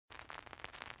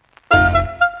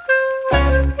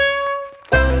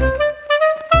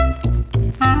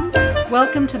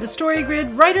Welcome to the Story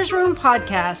Grid Writer's Room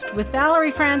podcast with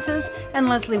Valerie Francis and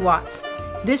Leslie Watts.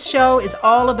 This show is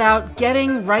all about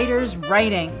getting writers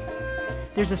writing.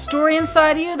 There's a story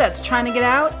inside of you that's trying to get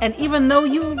out, and even though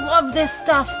you love this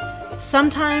stuff,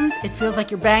 sometimes it feels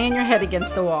like you're banging your head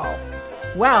against the wall.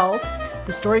 Well,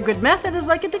 the Story Grid method is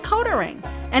like a decoder ring,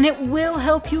 and it will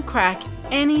help you crack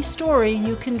any story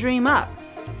you can dream up.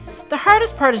 The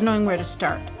hardest part is knowing where to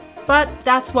start, but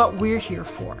that's what we're here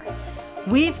for.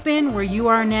 We've been where you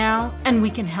are now, and we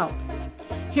can help.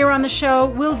 Here on the show,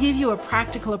 we'll give you a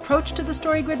practical approach to the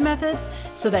Story Grid method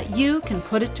so that you can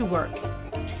put it to work.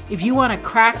 If you want to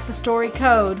crack the story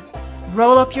code,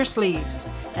 roll up your sleeves,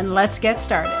 and let's get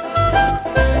started.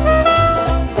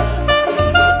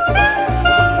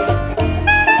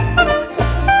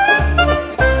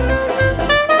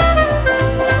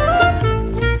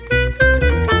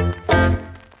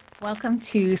 Welcome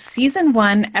to Season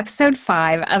 1, Episode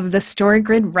 5 of the Story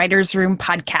Grid Writer's Room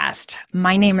podcast.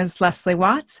 My name is Leslie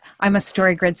Watts. I'm a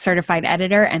Story Grid certified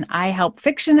editor, and I help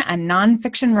fiction and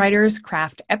nonfiction writers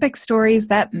craft epic stories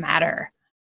that matter.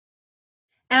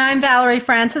 And I'm Valerie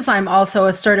Francis. I'm also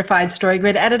a certified Story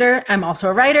Grid editor. I'm also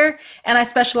a writer, and I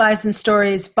specialize in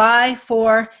stories by,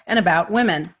 for, and about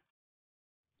women.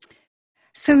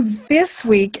 So this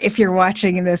week, if you're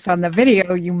watching this on the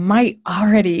video, you might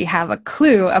already have a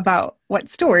clue about what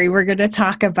story we're going to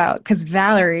talk about, because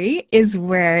Valerie is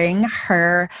wearing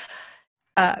her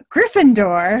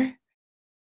Gryffindor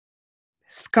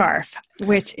scarf,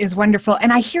 which is wonderful.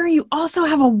 And I hear you also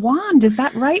have a wand. Is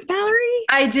that right, Valerie?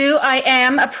 I do. I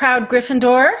am a proud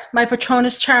Gryffindor. My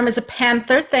Patronus charm is a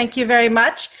panther. Thank you very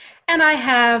much. And I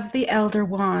have the Elder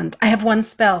Wand. I have one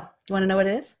spell. You want to know what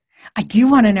it is? I do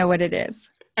want to know what it is.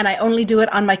 And I only do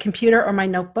it on my computer or my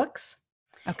notebooks.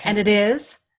 Okay. And it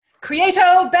is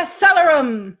Creato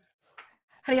Bestsellerum.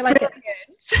 How do you like it?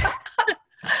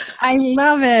 I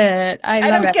love it. I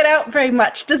don't get out very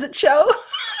much. Does it show?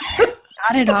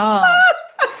 Not at all.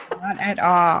 Not at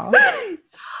all.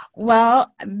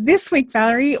 Well, this week,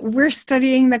 Valerie, we're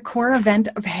studying the core event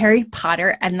of Harry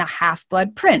Potter and the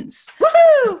Half-Blood Prince.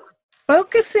 Woohoo!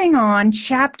 Focusing on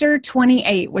chapter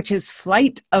 28, which is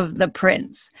Flight of the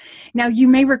Prince. Now, you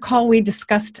may recall we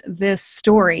discussed this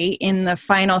story in the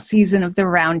final season of the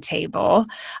Roundtable,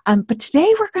 but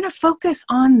today we're going to focus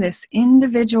on this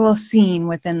individual scene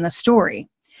within the story.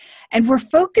 And we're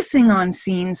focusing on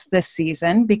scenes this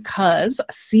season because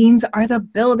scenes are the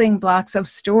building blocks of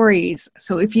stories.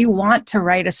 So if you want to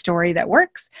write a story that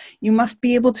works, you must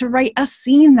be able to write a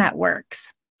scene that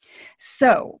works.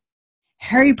 So,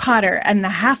 Harry Potter and the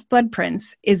Half-Blood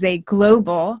Prince is a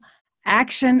global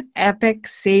action epic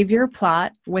savior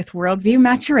plot with worldview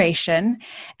maturation.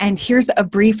 And here's a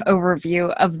brief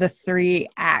overview of the 3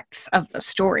 acts of the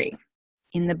story.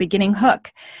 In the beginning hook,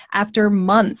 after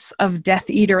months of Death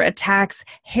Eater attacks,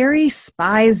 Harry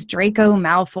spies Draco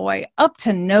Malfoy up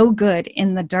to no good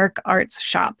in the dark arts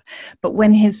shop. But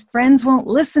when his friends won't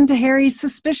listen to Harry's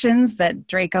suspicions that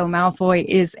Draco Malfoy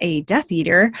is a Death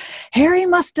Eater, Harry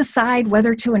must decide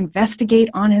whether to investigate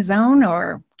on his own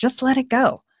or just let it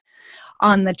go.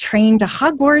 On the train to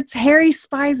Hogwarts, Harry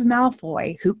spies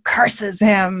Malfoy, who curses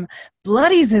him,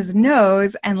 bloodies his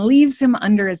nose, and leaves him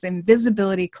under his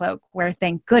invisibility cloak, where,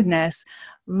 thank goodness,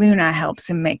 Luna helps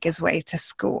him make his way to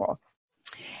school.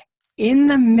 In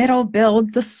the middle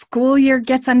build, the school year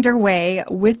gets underway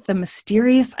with the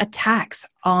mysterious attacks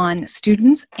on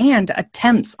students and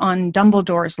attempts on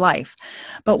Dumbledore's life.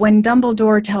 But when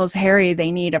Dumbledore tells Harry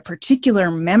they need a particular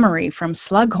memory from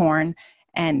Slughorn,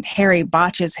 and Harry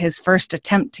botches his first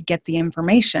attempt to get the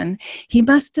information, he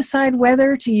must decide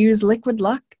whether to use liquid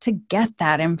luck to get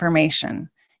that information.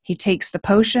 He takes the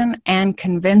potion and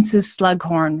convinces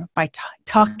Slughorn by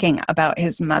talking about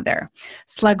his mother.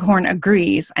 Slughorn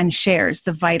agrees and shares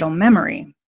the vital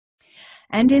memory.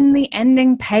 And in the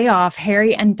ending payoff,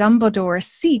 Harry and Dumbledore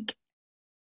seek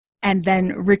and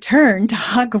then return to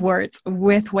Hogwarts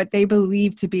with what they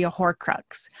believe to be a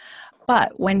Horcrux.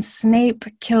 But when Snape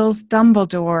kills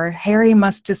Dumbledore, Harry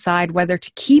must decide whether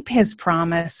to keep his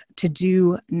promise to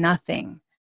do nothing.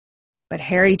 But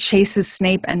Harry chases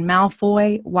Snape and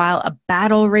Malfoy while a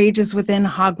battle rages within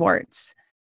Hogwarts.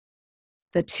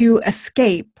 The two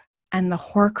escape, and the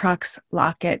Horcrux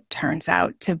locket turns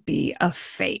out to be a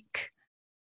fake.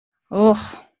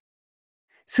 Oh,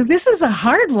 so this is a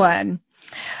hard one.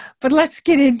 But let's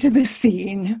get into the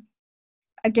scene.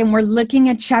 Again, we're looking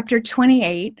at chapter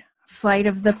 28, Flight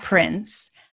of the Prince,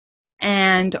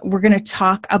 and we're going to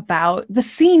talk about the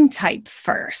scene type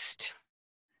first.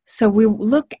 So we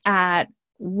look at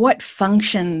what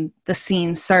function the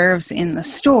scene serves in the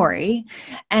story.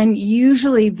 And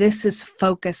usually this is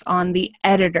focused on the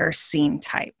editor scene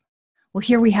type. Well,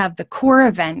 here we have the core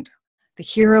event, the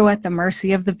hero at the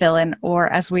mercy of the villain,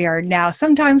 or as we are now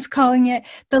sometimes calling it,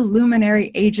 the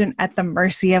luminary agent at the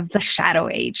mercy of the shadow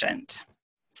agent.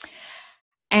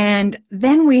 And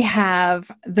then we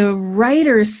have the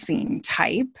writer's scene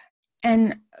type.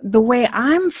 And the way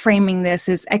I'm framing this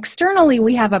is externally,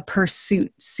 we have a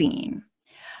pursuit scene.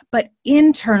 But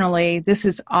internally, this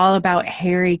is all about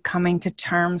Harry coming to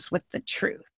terms with the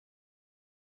truth.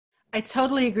 I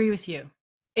totally agree with you.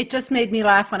 It just made me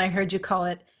laugh when I heard you call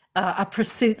it a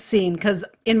pursuit scene, because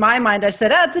in my mind I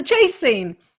said, it's a chase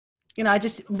scene. I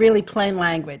just really plain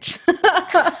language.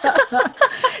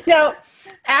 Now,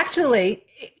 actually,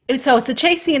 so it's a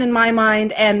chase scene in my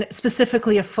mind, and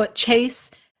specifically a foot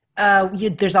chase.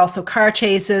 There's also car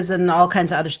chases and all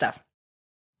kinds of other stuff.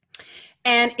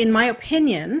 And in my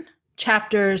opinion,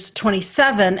 chapters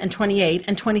 27 and 28,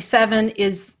 and 27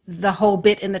 is the whole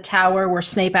bit in the tower where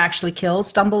Snape actually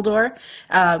kills Dumbledore,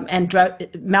 and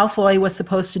Malfoy was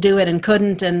supposed to do it and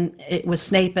couldn't, and it was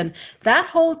Snape. And that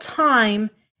whole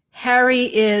time, Harry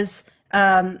is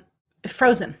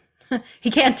frozen.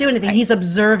 He can't do anything. Right. He's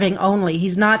observing only.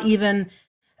 He's not even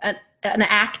an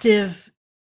active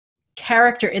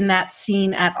character in that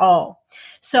scene at all.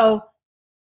 So,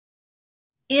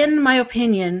 in my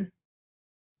opinion,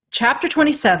 chapter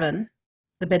 27,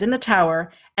 the bit in the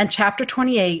tower, and chapter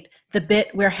 28, the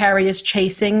bit where Harry is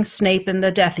chasing Snape and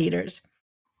the Death Eaters,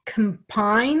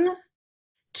 combine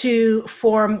to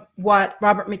form what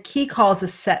Robert McKee calls a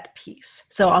set piece.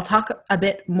 So I'll talk a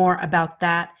bit more about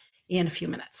that in a few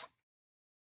minutes.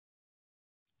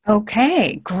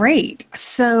 Okay, great.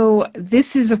 So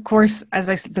this is, of course, as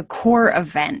I said, the core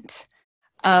event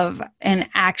of an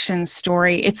action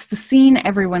story. It's the scene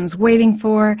everyone's waiting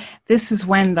for. This is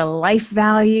when the life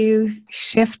value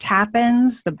shift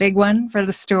happens, the big one for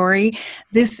the story.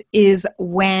 This is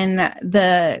when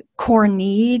the core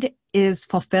need is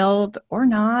fulfilled or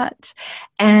not.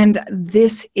 And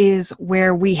this is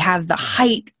where we have the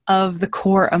height of the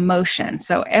core emotion.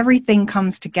 So everything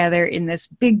comes together in this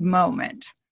big moment.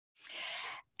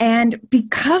 And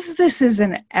because this is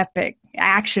an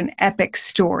action epic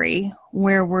story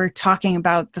where we're talking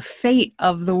about the fate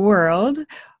of the world,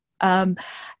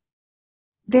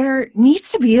 there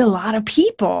needs to be a lot of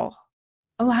people,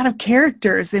 a lot of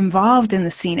characters involved in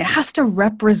the scene. It has to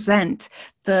represent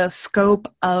the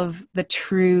scope of the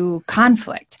true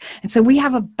conflict. And so we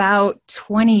have about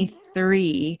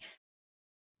 23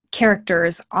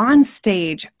 characters on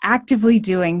stage actively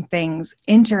doing things,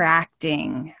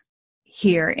 interacting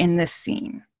here in this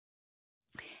scene.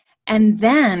 And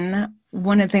then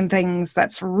one of the things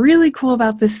that's really cool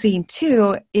about this scene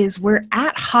too is we're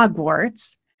at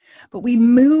Hogwarts, but we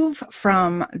move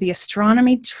from the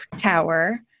astronomy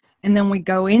tower and then we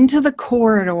go into the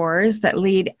corridors that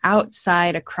lead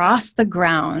outside across the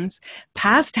grounds,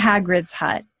 past Hagrid's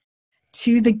hut,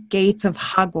 to the gates of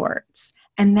Hogwarts.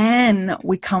 And then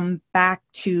we come back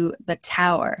to the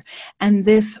tower. And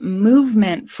this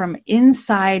movement from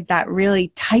inside that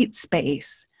really tight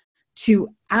space to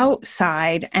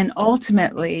outside, and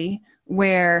ultimately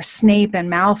where Snape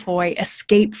and Malfoy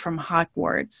escape from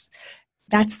Hogwarts,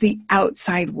 that's the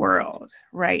outside world,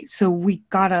 right? So we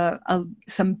got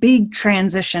some big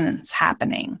transitions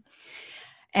happening.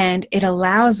 And it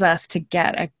allows us to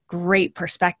get a great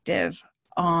perspective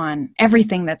on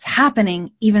everything that's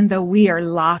happening, even though we are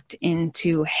locked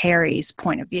into Harry's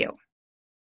point of view.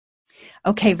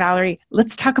 Okay, Valerie,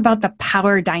 let's talk about the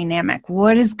power dynamic.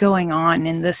 What is going on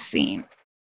in this scene?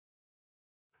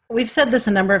 We've said this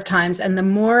a number of times, and the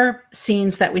more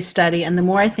scenes that we study and the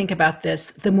more I think about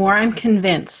this, the more I'm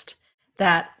convinced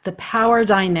that the power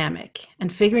dynamic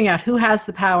and figuring out who has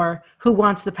the power, who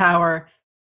wants the power,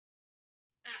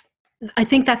 I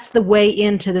think that's the way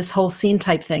into this whole scene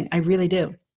type thing. I really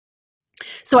do.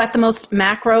 So at the most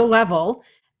macro level,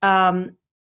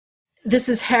 this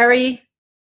is Harry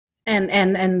and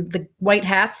the white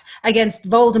hats against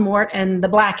Voldemort and the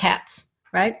black hats,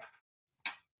 right?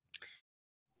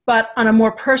 But on a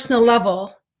more personal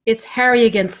level, it's Harry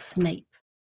against Snape.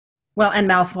 Well, and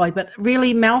Malfoy, but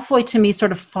really Malfoy to me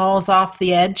sort of falls off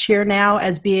the edge here now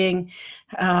as being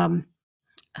a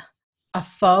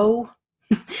foe.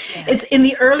 Yeah. It's in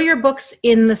the earlier books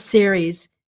in the series,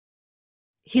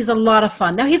 he's a lot of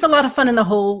fun. Now, he's a lot of fun in the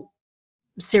whole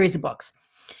series of books,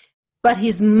 but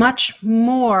he's much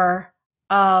more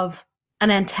of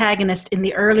an antagonist in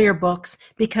the earlier books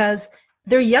because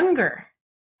they're younger.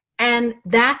 And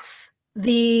that's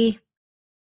the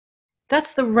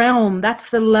realm, that's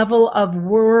the level of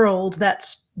world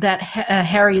that that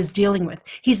Harry is dealing with.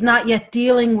 He's not yet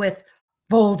dealing with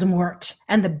Voldemort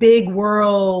and the big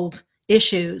world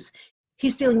issues.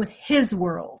 He's dealing with his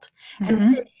world. And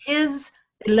within his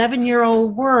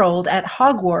 11-year-old world at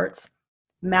Hogwarts,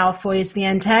 Malfoy is the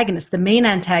antagonist, the main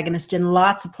antagonist in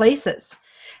lots of places.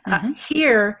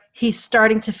 Here, he's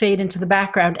starting to fade into the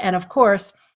background. And of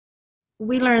course,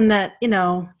 we learn that,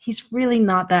 he's really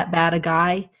not that bad a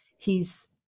guy.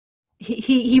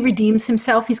 He redeems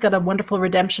himself. He's got a wonderful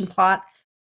redemption plot.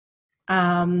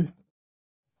 So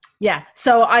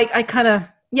I kind of,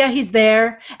 he's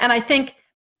there. And I think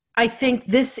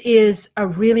this is a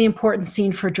really important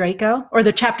scene for Draco, or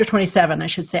the chapter 27, I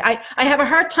should say. I have a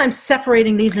hard time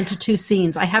separating these into two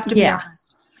scenes. I have to be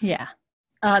honest. Yeah.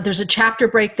 There's a chapter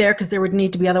break there because there would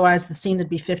need to be, otherwise the scene would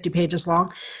be 50 pages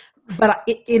long. But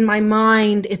in my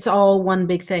mind, it's all one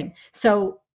big thing.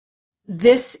 So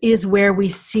this is where we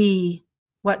see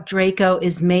what Draco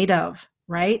is made of,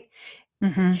 right?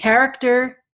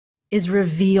 Character is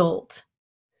revealed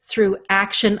through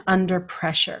action under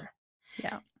pressure.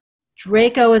 Yeah.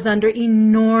 Draco is under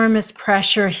enormous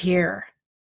pressure here.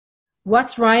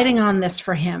 What's riding on this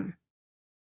for him?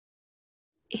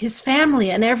 His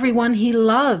family and everyone he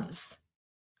loves.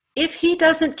 If he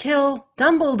doesn't kill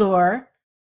Dumbledore,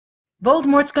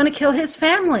 Voldemort's going to kill his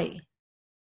family.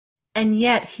 And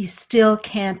yet he still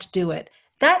can't do it.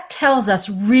 That tells us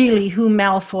really who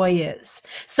Malfoy is.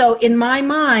 So in my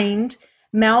mind,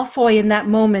 Malfoy in that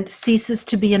moment ceases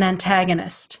to be an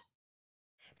antagonist.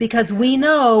 Because we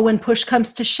know when push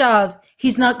comes to shove,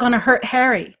 he's not going to hurt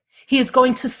Harry. He is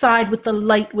going to side with the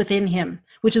light within him,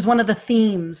 which is one of the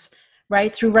themes,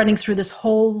 right, running through this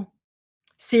whole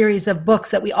series of books,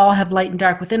 that we all have light and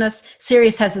dark within us.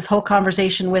 Sirius has this whole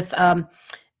conversation with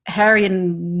Harry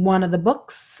in one of the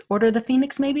books, Order of the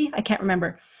Phoenix, maybe? I can't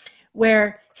remember.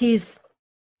 Where he's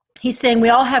saying we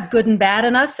all have good and bad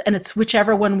in us, and it's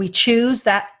whichever one we choose,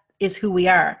 that is who we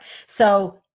are.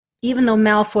 So even though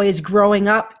Malfoy is growing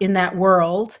up in that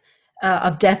world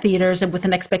of Death Eaters and with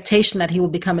an expectation that he will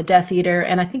become a Death Eater,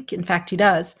 and I think, in fact, he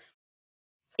does,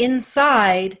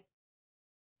 inside,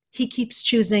 he keeps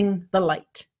choosing the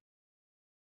light.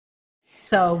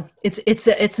 So it's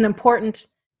an important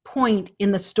point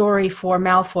in the story for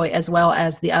Malfoy as well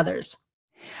as the others.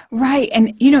 Right.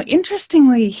 And,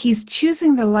 interestingly, he's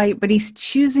choosing the light, but he's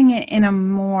choosing it in a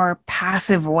more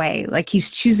passive way. Like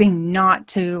he's choosing not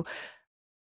to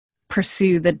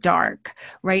pursue the dark,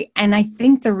 right? And I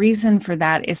think the reason for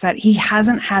that is that he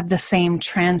hasn't had the same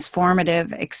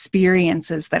transformative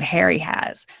experiences that Harry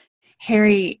has.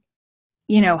 Harry,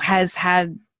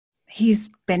 he's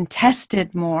been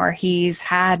tested more. He's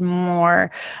had more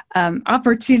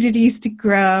opportunities to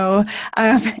grow.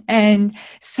 And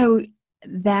so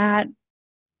that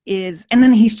is, and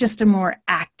then he's just a more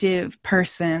active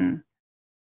person,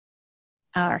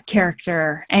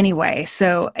 character anyway.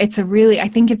 So I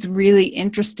think it's really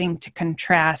interesting to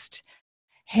contrast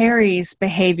Harry's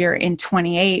behavior in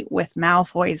 28 with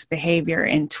Malfoy's behavior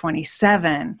in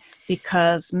 27,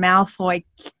 because Malfoy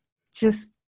just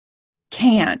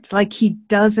can't, like, he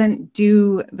doesn't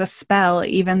do the spell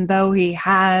even though he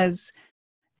has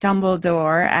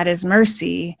Dumbledore at his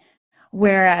mercy,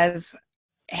 whereas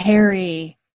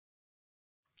Harry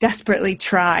desperately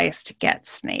tries to get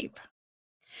Snape.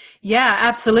 Yeah,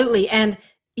 absolutely. And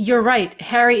you're right.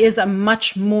 Harry is a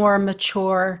much more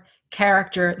mature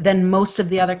character than most of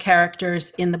the other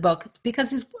characters in the book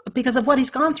because of what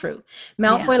he's gone through.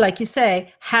 Malfoy, like you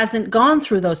say, hasn't gone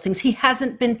through those things. He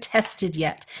hasn't been tested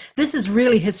yet. This is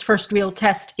really his first real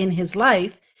test in his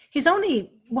life. He's only,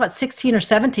 16 or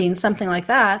 17, something like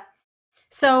that.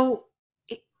 So,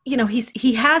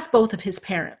 he has both of his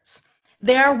parents.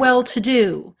 They are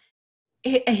well-to-do.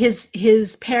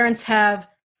 His parents have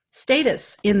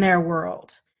status in their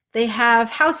world. They have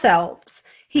house elves.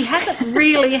 He hasn't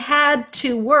really had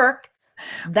to work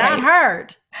that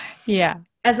hard. Yeah.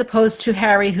 As opposed to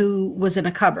Harry, who was in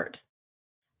a cupboard,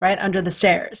 right, under the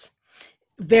stairs.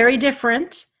 Very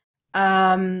different.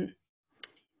 And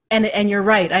you're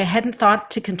right. I hadn't thought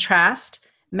to contrast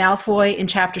Malfoy in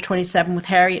chapter 27 with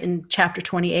Harry in chapter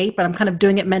 28, but I'm kind of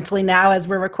doing it mentally now as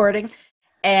we're recording.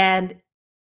 And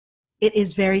it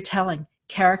is very telling.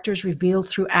 Characters revealed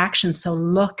through action, so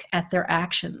look at their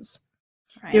actions.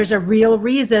 Right. There's a real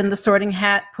reason the Sorting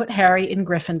Hat put Harry in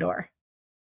Gryffindor.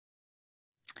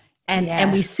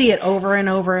 And we see it over and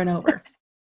over and over.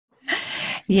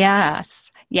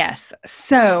 Yes.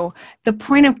 So the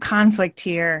point of conflict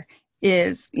here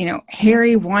is,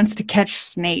 Harry wants to catch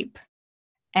Snape.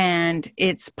 And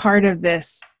it's part of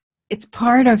his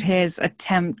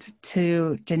attempt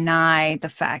to deny the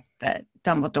fact that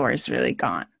Dumbledore is really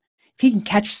gone. if he can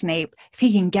catch Snape, if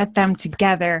he can get them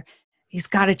together, he's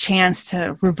got a chance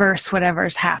to reverse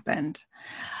whatever's happened.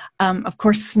 Of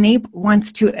course, Snape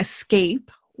wants to escape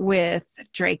with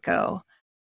Draco,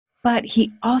 but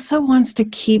he also wants to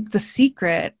keep the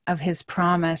secret of his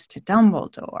promise to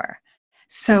Dumbledore.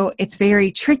 So it's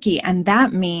very tricky, and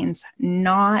that means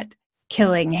not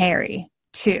killing Harry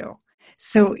too.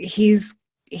 So he has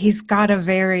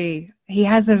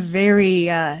a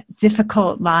very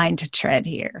difficult line to tread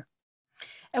here.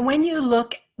 And when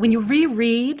you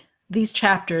reread these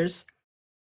chapters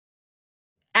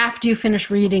after you finish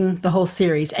reading the whole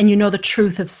series and you know the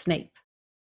truth of Snape,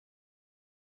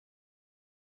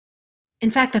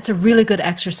 in fact, that's a really good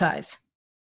exercise.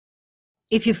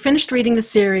 If you've finished reading the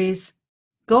series,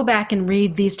 go back and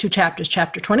read these two chapters,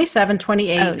 chapter 27,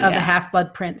 28 of The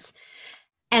Half-Blood Prince,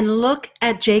 and look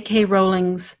at J.K.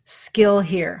 Rowling's skill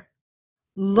here.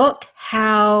 Look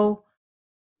how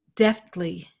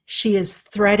deftly she is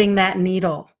threading that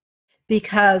needle,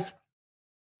 because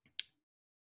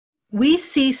we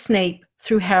see Snape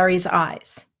through Harry's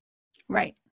eyes.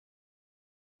 Right.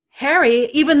 Harry,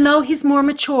 even though he's more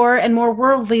mature and more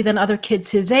worldly than other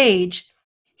kids his age,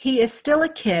 he is still a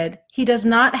kid. He does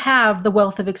not have the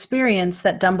wealth of experience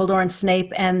that Dumbledore and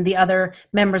Snape and the other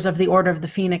members of the Order of the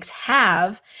Phoenix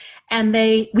have. And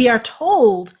we are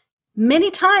told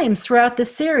many times throughout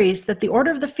this series that the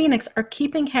Order of the Phoenix are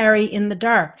keeping Harry in the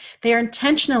dark. They are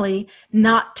intentionally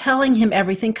not telling him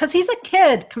everything because he's a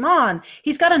kid. Come on.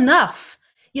 He's got enough.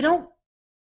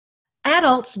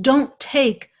 Adults don't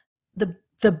take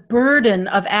the burden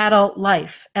of adult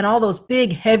life and all those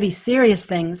big, heavy, serious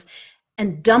things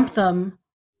and dump them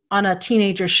on a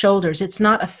teenager's shoulders. It's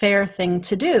not a fair thing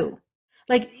to do.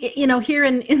 Like, here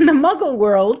in the Muggle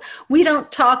world, we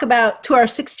don't talk to our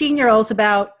 16-year-olds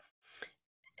about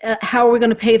how are we going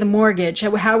to pay the mortgage?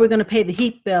 How are we going to pay the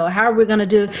heat bill? How are we going to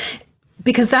do?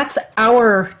 Because that's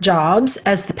our jobs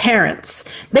as the parents.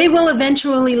 They will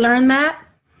eventually learn that,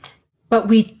 but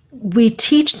we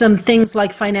teach them things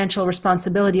like financial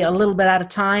responsibility a little bit at a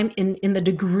time in the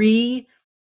degree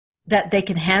that they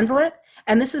can handle it.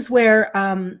 And this is where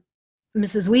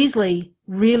Mrs. Weasley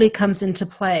really comes into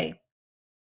play,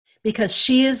 because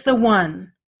she is the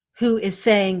one who is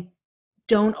saying,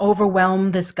 don't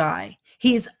overwhelm this guy.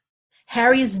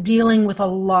 Harry is dealing with a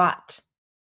lot.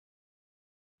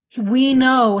 We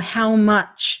know how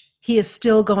much he is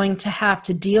still going to have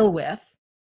to deal with.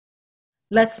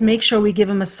 Let's make sure we give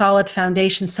him a solid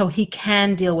foundation so he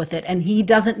can deal with it. And he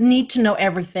doesn't need to know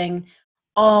everything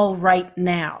all right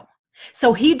now.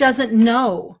 So he doesn't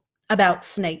know about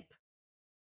Snape.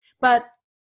 But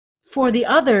for the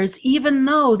others, even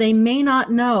though they may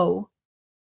not know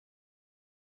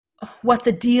what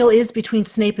the deal is between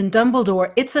Snape and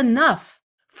Dumbledore, it's enough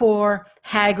for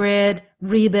Hagrid,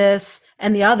 Rebus,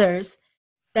 and the others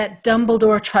that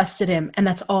Dumbledore trusted him, and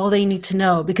that's all they need to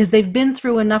know, because they've been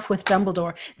through enough with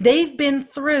Dumbledore. They've been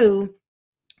through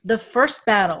the first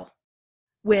battle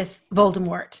with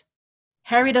Voldemort.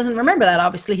 Harry doesn't remember that,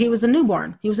 obviously. He was a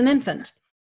newborn. He was an infant.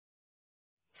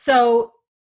 So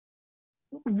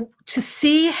to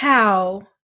see how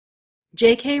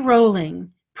J.K.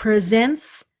 Rowling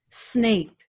presents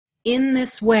Snape in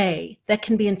this way that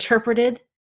can be interpreted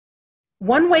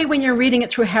one way when you're reading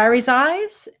it through Harry's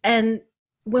eyes, and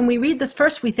when we read this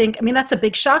first, we think, that's a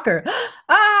big shocker.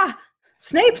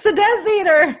 Snape's a Death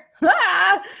Eater.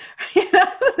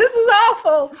 This is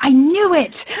awful. I knew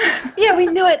it. Yeah, we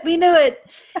knew it.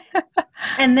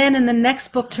 And then in the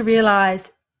next book to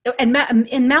realize, and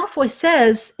Malfoy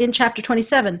says in chapter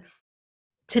 27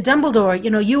 to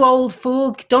Dumbledore, you old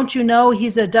fool, don't you know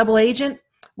he's a double agent?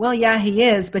 Well, yeah, he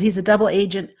is, but he's a double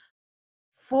agent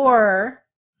for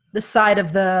the side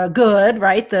of the good,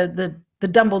 right? The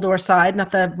Dumbledore side,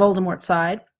 not the Voldemort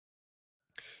side.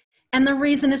 And the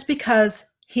reason is because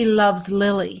he loves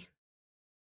Lily.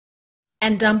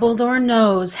 And Dumbledore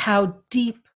knows how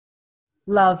deep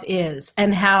love is,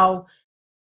 and how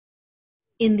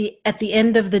at the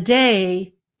end of the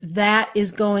day, that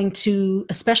is going to,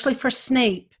 especially for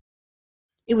Snape,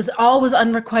 it was always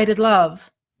unrequited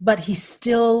love, but he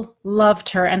still loved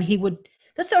her, and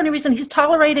that's the only reason he's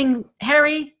tolerating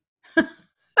Harry.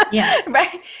 Yeah.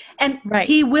 Right? And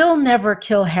he will never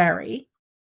kill Harry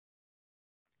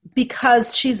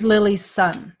because she's Lily's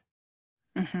son.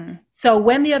 Mm-hmm. So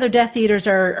when the other Death Eaters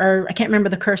are, I can't remember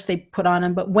the curse they put on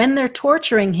him, but when they're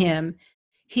torturing him,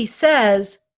 he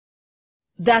says,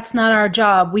 that's not our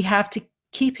job. We have to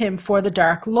keep him for the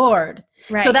Dark Lord.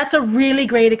 Right. So that's a really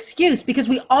great excuse, because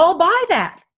we all buy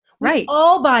that. We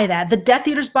all buy that. The Death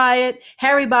Eaters buy it.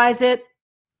 Harry buys it.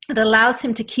 It allows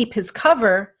him to keep his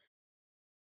cover.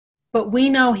 But we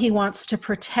know he wants to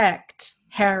protect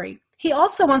Harry. He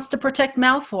also wants to protect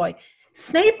Malfoy.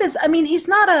 Snape is, I mean, he's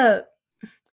not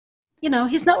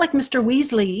he's not like Mr.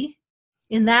 Weasley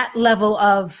in that level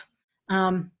of,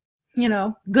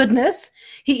 goodness.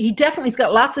 He definitely's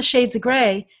got lots of shades of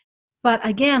gray. But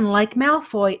again, like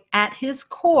Malfoy, at his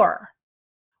core,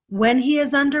 when he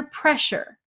is under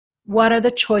pressure, what are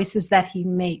the choices that he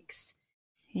makes?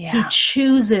 Yeah. He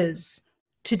chooses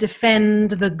to defend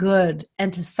the good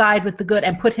and to side with the good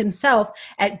and put himself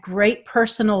at great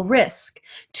personal risk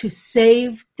to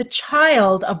save the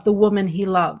child of the woman he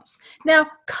loves. Now,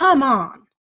 come on.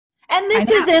 And this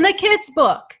is in a kid's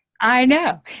book. I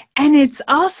know. And it's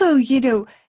also,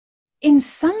 in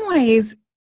some ways,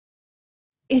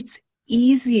 it's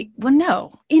easy. Well,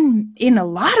 no, in a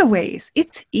lot of ways,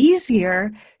 it's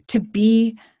easier to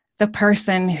be the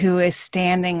person who is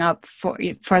standing up for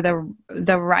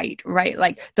the right,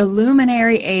 like the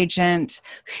luminary agent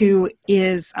who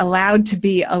is allowed to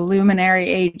be a luminary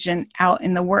agent out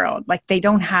in the world. Like they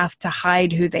don't have to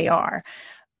hide who they are.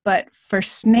 But for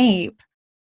Snape,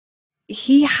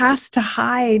 he has to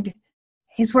hide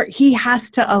his work. He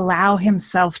has to allow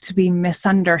himself to be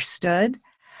misunderstood,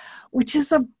 which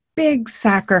is a big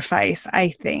sacrifice, I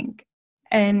think.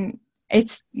 And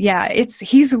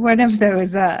he's one of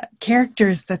those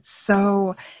characters that's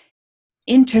so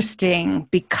interesting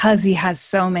because he has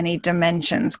so many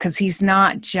dimensions, because he's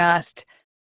not just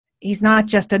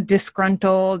a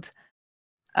disgruntled,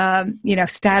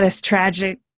 status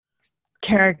tragic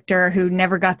character who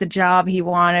never got the job he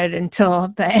wanted until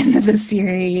the end of the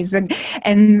series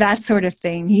and that sort of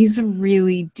thing. He's a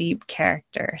really deep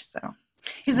character. So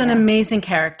he's an amazing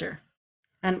character,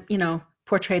 and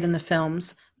portrayed in the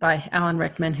films by Alan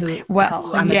Rickman, who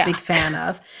I'm a big fan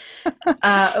of.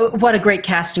 What a great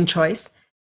casting choice.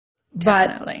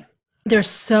 Definitely. But there's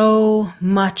so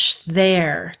much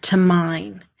there to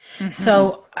mine. Mm-hmm.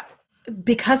 So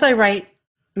because I write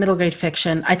middle grade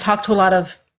fiction, I talk to a lot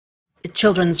of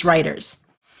children's writers.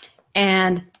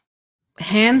 And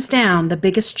hands down, the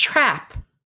biggest trap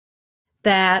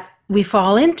that we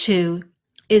fall into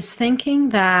is thinking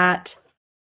that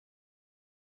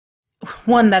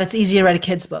it's easy to write a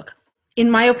kid's book.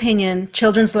 In my opinion,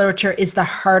 children's literature is the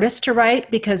hardest to write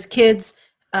because kids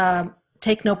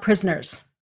take no prisoners.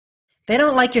 They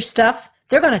don't like your stuff,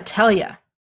 they're going to tell you.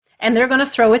 And they're going to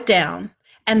throw it down.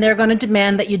 And they're going to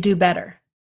demand that you do better.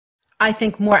 I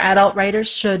think more adult writers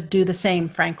should do the same,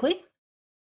 frankly,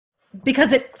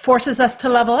 because it forces us to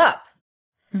level up.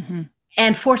 Mm-hmm.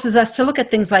 And forces us to look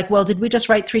at things like, well, did we just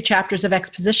write 3 chapters of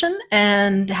exposition?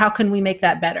 And how can we make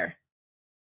that better?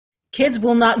 Kids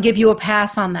will not give you a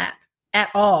pass on that at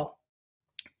all.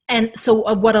 And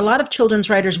so what a lot of children's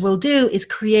writers will do is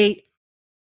create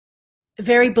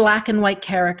very black and white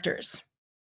characters,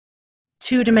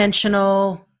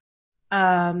 2-dimensional,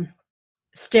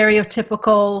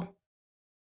 stereotypical,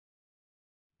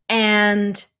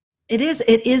 and it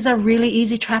is a really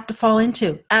easy trap to fall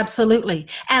into. Absolutely.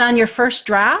 And on your first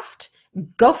draft,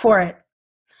 go for it.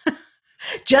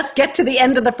 Just get to the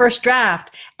end of the first draft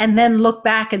and then look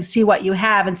back and see what you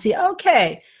have and see,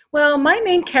 okay, well, my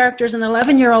main character is an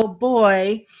 11-year-old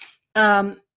boy,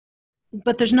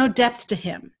 but there's no depth to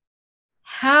him.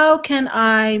 How can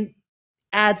I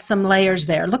add some layers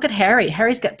there? Look at Harry.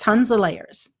 Harry's got tons of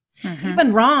layers. Mm-hmm.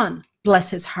 Even Ron,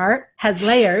 bless his heart, has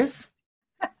layers.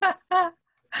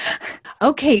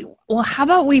 Okay, well, how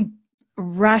about we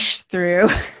rush through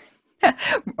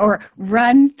or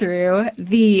run through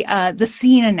the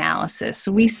scene analysis.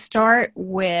 We start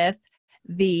with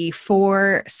the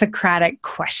 4 Socratic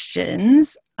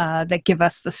questions that give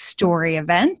us the story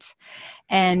event.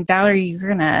 And Valerie, you're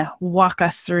going to walk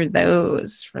us through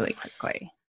those really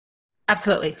quickly.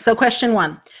 Absolutely. So question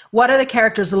 1, what are the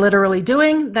characters literally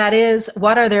doing? That is,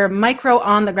 what are their micro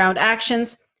on-the-ground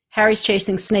actions? Harry's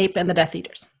chasing Snape and the Death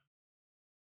Eaters.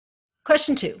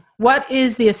 Question 2, what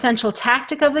is the essential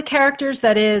tactic of the characters?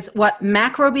 That is, what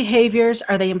macro behaviors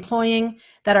are they employing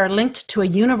that are linked to a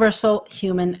universal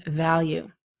human value?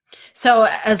 So,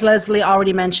 as Leslie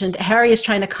already mentioned, Harry is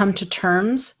trying to come to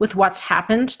terms with what's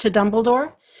happened to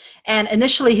Dumbledore. And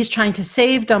initially, he's trying to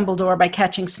save Dumbledore by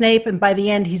catching Snape, and by the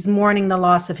end, he's mourning the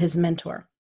loss of his mentor.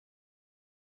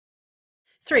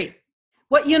 3,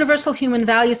 what universal human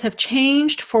values have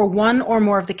changed for one or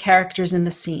more of the characters in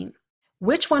the scene?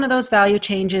 Which one of those value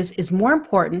changes is more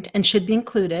important and should be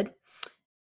included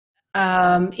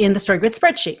in the story grid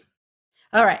spreadsheet?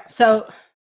 All right, so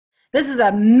this is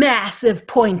a massive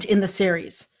point in the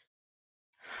series,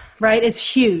 right?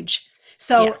 It's huge.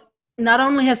 So Not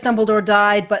only has Dumbledore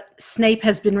died, but Snape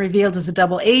has been revealed as a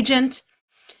double agent.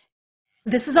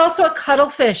 This is also a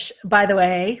cuttlefish, by the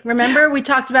way. Remember we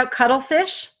talked about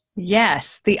cuttlefish?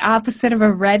 Yes, the opposite of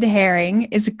a red herring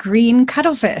is a green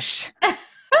cuttlefish.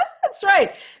 That's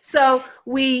right. So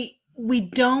we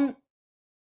don't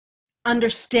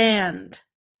understand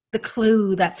the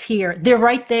clue that's here. They're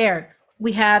right there.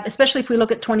 We have, especially if we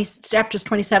look at chapters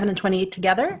 27 and 28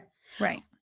 together. Right.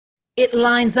 It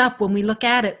lines up. When we look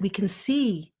at it, we can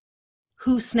see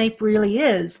who Snape really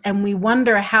is, and we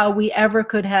wonder how we ever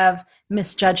could have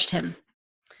misjudged him.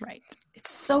 Right. It's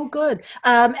so good.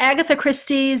 Agatha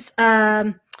Christie's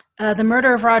The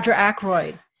Murder of Roger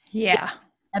Ackroyd. Yeah.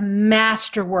 A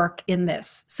masterwork in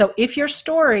this. So if your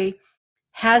story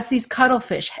has these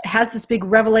cuttlefish, has this big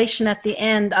revelation at the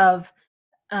end of,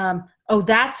 oh,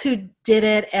 that's who did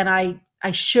it, and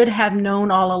I should have known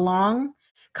all along,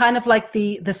 kind of like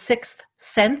the Sixth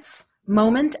Sense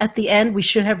moment at the end, we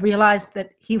should have realized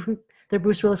that the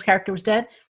Bruce Willis character was dead.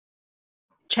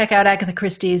 Check out Agatha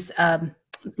Christie's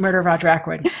Murder of Roger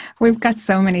Ackroyd. We've got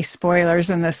so many spoilers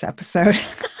in this episode.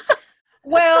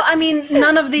 Well, I mean,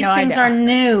 none of these things are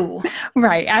new.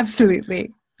 Right,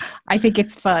 absolutely. I think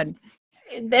it's fun.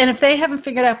 And if they haven't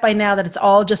figured out by now that it's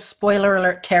all just spoiler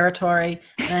alert territory,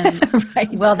 then,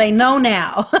 right. Well, they know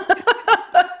now.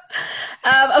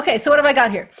 Okay, so what have I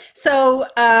got here? So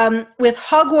with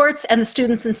Hogwarts and the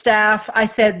students and staff, I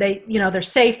said they're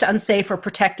safe to unsafe or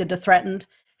protected to threatened.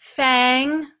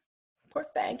 Fang, poor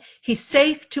Fang, he's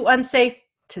safe to unsafe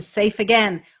to safe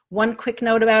again. One quick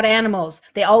note about animals.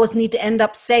 They always need to end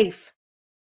up safe.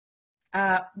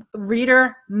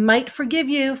 Reader might forgive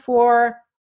you for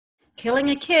killing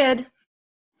a kid.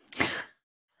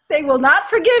 They will not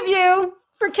forgive you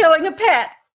for killing a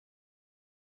pet.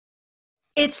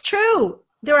 It's true.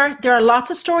 There are lots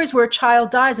of stories where a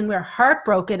child dies and we're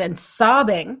heartbroken and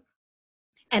sobbing.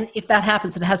 And if that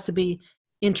happens, it has to be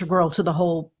integral to the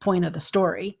whole point of the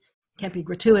story. It can't be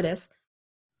gratuitous.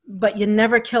 But you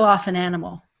never kill off an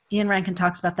animal. Ian Rankin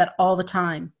talks about that all the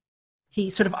time. He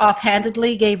sort of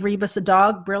offhandedly gave Rebus a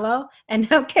dog, Brillo, and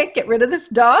now can't get rid of this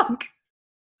dog.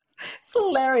 It's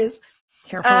hilarious.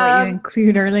 Careful what you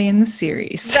include early in the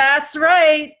series. That's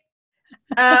right.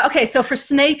 Okay, so for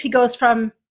Snape, he goes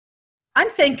from, I'm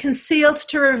saying concealed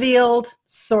to revealed,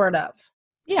 sort of.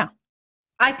 Yeah.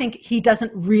 I think he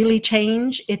doesn't really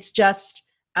change. It's just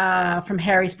from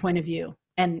Harry's point of view,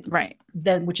 and right,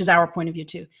 then which is our point of view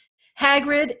too.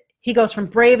 Hagrid, he goes from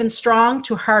brave and strong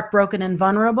to heartbroken and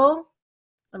vulnerable.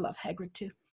 I love Hagrid too.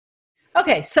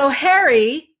 Okay, so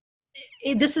Harry,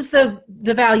 this is the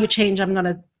value change I'm going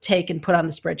to take and put on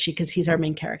the spreadsheet because he's our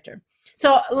main character.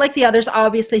 So like the others,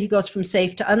 obviously he goes from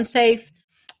safe to unsafe.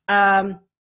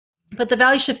 But the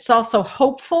value shift is also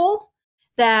hopeful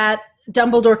that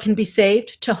Dumbledore can be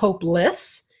saved to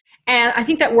hopeless. And I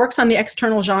think that works on the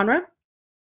external genre.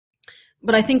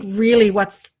 But I think really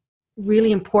what's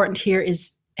really important here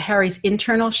is Harry's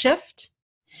internal shift.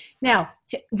 Now,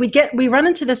 we run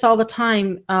into this all the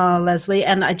time, Leslie,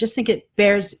 and I just think it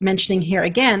bears mentioning here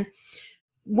again.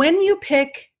 When you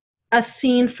pick a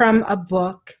scene from a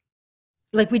book,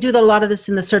 like we do a lot of this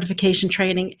in the certification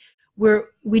training, where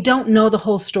we don't know the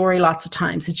whole story lots of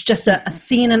times. It's just a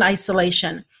scene in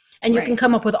isolation. And you can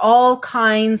come up with all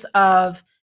kinds of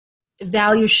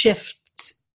value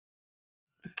shifts.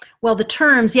 Well, the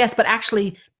terms, yes, but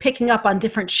actually picking up on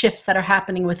different shifts that are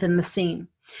happening within the scene.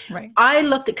 Right. I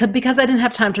looked at, because I didn't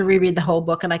have time to reread the whole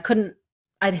book, and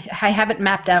I haven't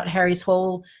mapped out Harry's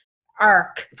whole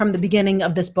arc from the beginning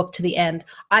of this book to the end.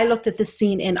 I looked at this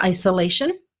scene in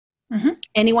isolation. Mm-hmm.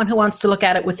 Anyone who wants to look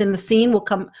at it within the scene will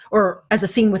come, or as a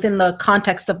scene within the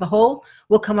context of the whole,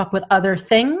 will come up with other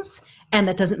things. And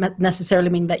that doesn't necessarily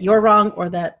mean that you're wrong or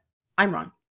that I'm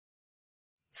wrong.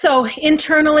 So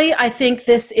internally, I think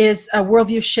this is a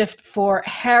worldview shift for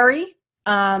Harry.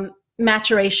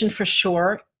 Maturation for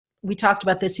sure. We talked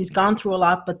about this. He's gone through a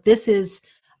lot, but this is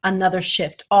another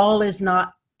shift. All is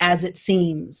not as it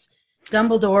seems.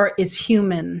 Dumbledore is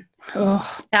human,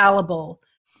 fallible.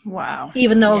 Wow.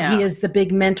 Even though he is the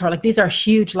big mentor. Like, these are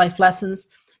huge life lessons.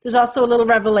 There's also a little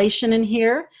revelation in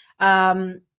here.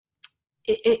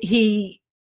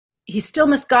 He's still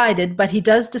misguided, but he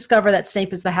does discover that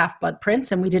Snape is the Half-Blood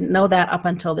Prince, and we didn't know that up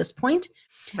until this point.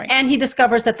 Right. And he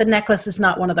discovers that the necklace is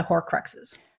not one of the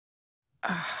Horcruxes.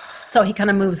 So he kind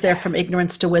of moves there from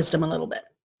ignorance to wisdom a little bit.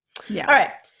 Yeah. All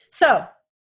right. So,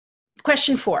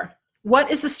 question 4.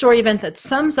 What is the story event that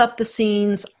sums up the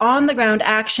scene's on-the-ground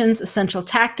actions, essential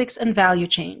tactics, and value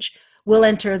change? We'll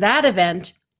enter that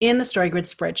event in the story grid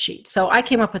spreadsheet. So I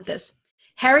came up with this.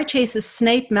 Harry chases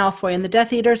Snape, Malfoy, and the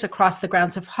Death Eaters across the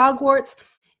grounds of Hogwarts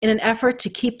in an effort to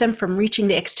keep them from reaching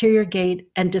the exterior gate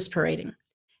and disparating.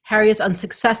 Harry is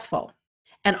unsuccessful,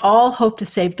 and all hope to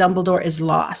save Dumbledore is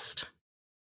lost.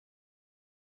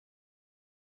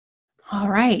 All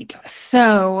right.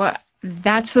 So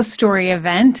that's the story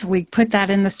event. We put that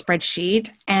in the spreadsheet.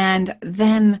 And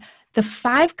then the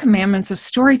 5 commandments of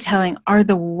storytelling are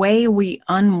the way we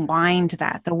unwind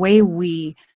that, the way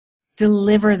we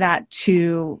deliver that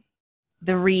to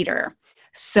the reader.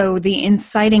 So the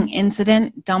inciting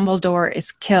incident, Dumbledore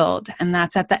is killed, and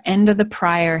that's at the end of the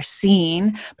prior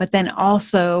scene. But then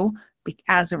also,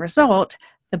 as a result,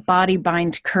 the body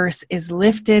bind curse is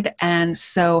lifted, and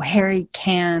so Harry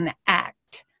can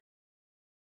act.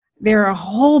 There are a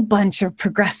whole bunch of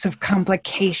progressive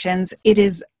complications.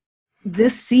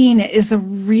 This scene is a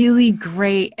really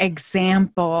great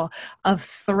example of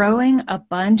throwing a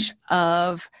bunch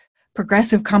of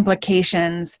progressive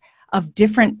complications of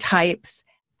different types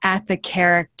at the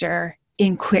character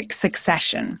in quick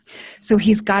succession. So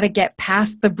he's got to get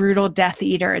past the brutal Death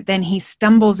Eater. Then he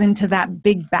stumbles into that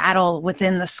big battle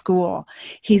within the school.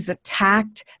 He's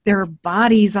attacked. There are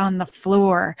bodies on the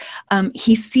floor.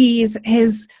 He sees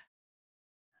his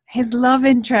love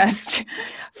interest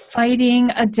fighting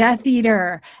a Death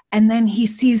Eater. And then he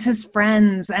sees his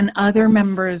friends and other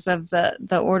members of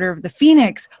the Order of the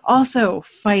Phoenix also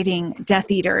fighting Death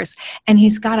Eaters. And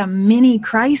he's got a mini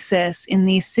crisis in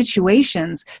these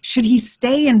situations. Should he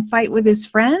stay and fight with his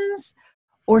friends?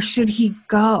 Or should he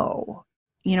go,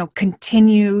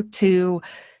 continue to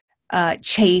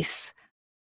chase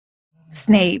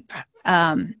Snape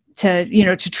in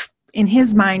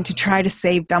his mind to try to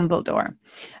save Dumbledore?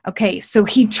 Okay, so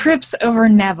he trips over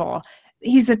Neville.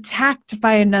 He's attacked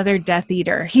by another Death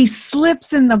Eater. He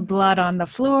slips in the blood on the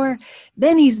floor.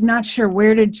 Then he's not sure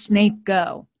where did Snape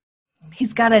go.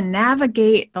 He's got to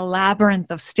navigate the labyrinth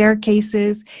of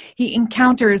staircases. He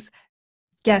encounters,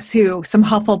 guess who? Some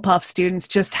Hufflepuff students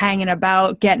just hanging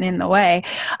about, getting in the way.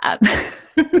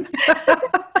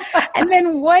 And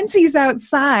then once he's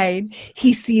outside,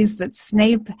 he sees that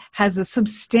Snape has a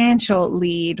substantial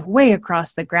lead way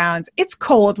across the grounds. It's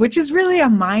cold, which is really a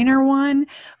minor one,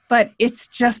 but it's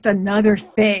just another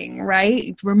thing,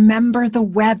 right? Remember the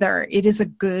weather. It is a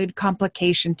good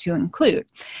complication to include.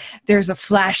 There's a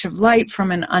flash of light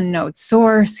from an unknown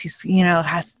source. He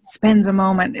spends a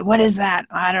moment. What is that?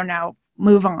 I don't know.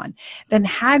 Move on. Then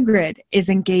Hagrid is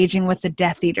engaging with the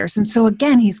Death Eaters. And so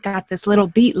again, he's got this little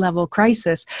beat level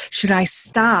crisis. Should I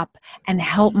stop and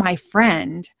help my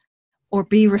friend or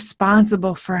be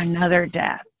responsible for another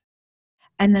death?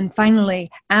 And then finally,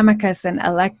 Amicus and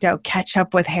Alecto catch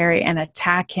up with Harry and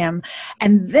attack him.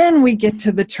 And then we get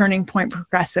to the turning point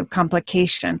progressive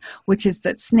complication, which is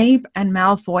that Snape and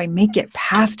Malfoy make it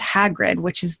past Hagrid,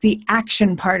 which is the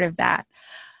action part of that.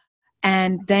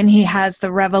 And then he has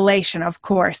the revelation, of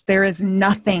course, there is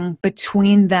nothing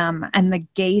between them and the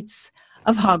gates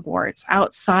of Hogwarts,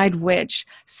 outside which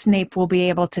Snape will be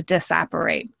able to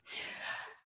disapparate.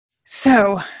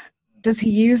 So, does he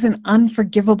use an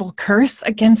unforgivable curse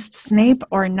against Snape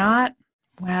or not?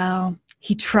 Well,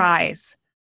 he tries,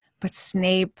 but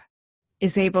Snape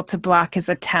is able to block his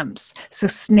attempts. So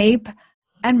Snape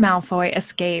and Malfoy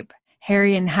escape.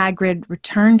 Harry and Hagrid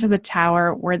return to the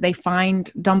tower where they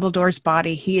find Dumbledore's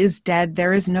body. He is dead.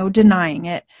 There is no denying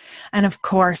it. And of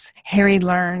course, Harry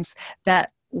learns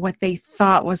that what they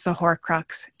thought was the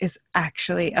Horcrux is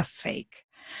actually a fake.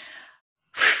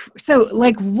 So,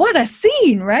 what a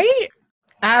scene, right?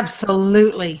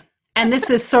 Absolutely. And this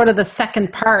is sort of the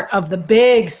second part of the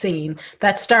big scene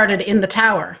that started in the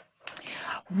tower.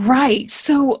 Right.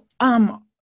 So,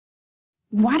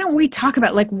 why don't we talk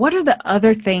about what are the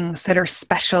other things that are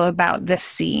special about this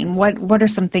scene? What are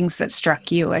some things that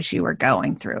struck you as you were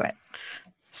going through it?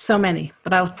 So many,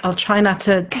 but I'll try not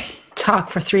to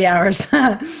talk for 3 hours.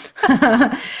 When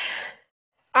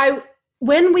I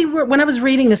was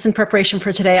reading this in preparation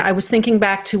for today, I was thinking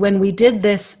back to when we did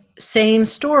this same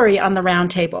story on the round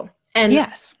table. And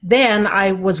yes, then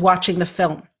I was watching the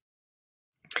film.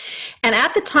 And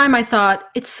at the time I thought,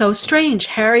 it's so strange.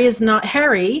 Harry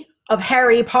of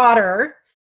Harry Potter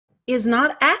is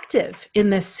not active in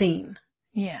this scene.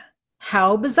 Yeah.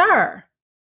 How bizarre.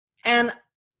 And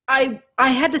I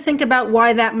had to think about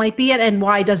why that might be and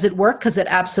why does it work, because it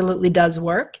absolutely does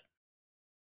work.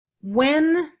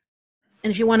 And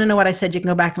if you want to know what I said, you can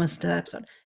go back and listen to that episode.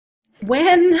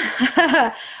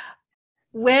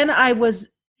 When I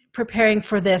was preparing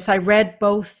for this, I read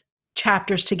both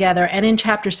chapters together. And in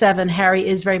chapter 7, Harry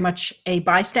is very much a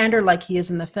bystander like he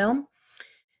is in the film.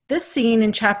 This scene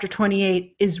in chapter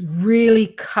 28 is really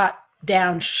cut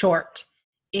down short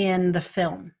in the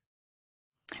film.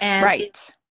 And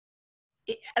right.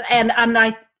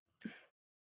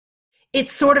 It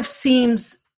sort of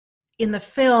seems in the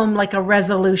film like a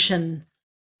resolution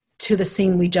to the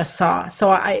scene we just saw. So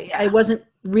I wasn't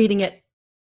reading it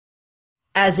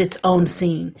as its own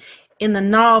scene. In the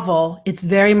novel, it's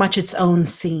very much its own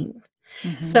scene.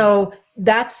 Mm-hmm. So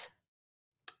that's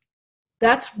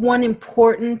one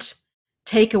important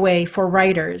takeaway for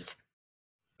writers,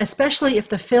 especially if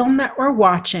the film that we're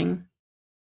watching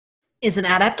is an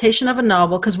adaptation of a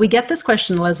novel, because we get this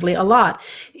question, Leslie, a lot.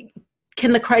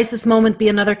 Can the crisis moment be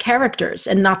another character's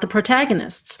and not the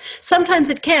protagonist's? Sometimes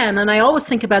it can, and I always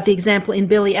think about the example in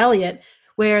Billy Elliot,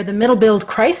 where the middle build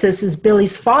crisis is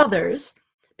Billy's father's,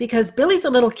 because Billy's a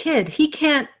little kid. He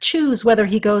can't choose whether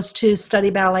he goes to study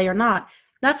ballet or not.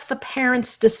 That's the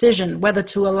parent's decision, whether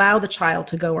to allow the child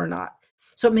to go or not.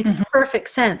 So it makes perfect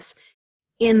sense.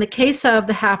 In the case of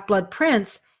the Half-Blood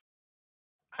Prince,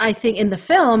 I think in the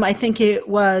film, I think it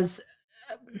was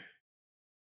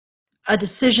a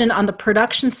decision on the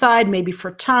production side, maybe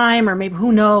for time, or maybe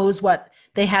who knows what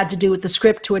they had to do with the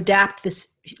script to adapt this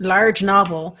large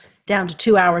novel down to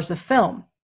 2 hours of film.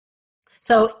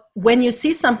 So when you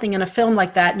see something in a film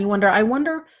like that and you wonder, I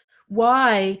wonder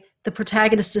why the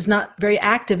protagonist is not very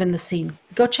active in the scene,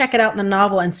 go check it out in the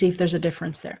novel and see if there's a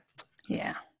difference there.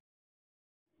 Yeah.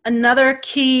 Another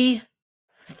key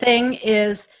thing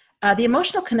is the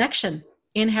emotional connection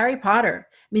in Harry Potter.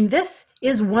 I mean, this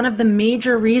is one of the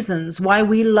major reasons why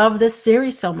we love this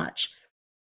series so much.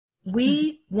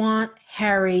 We want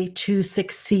Harry to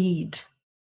succeed.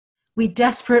 We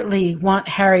desperately want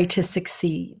Harry to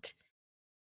succeed.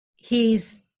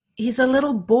 He's a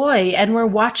little boy, and we're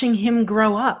watching him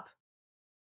grow up.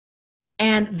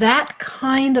 And that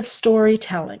kind of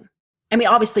storytelling, I mean,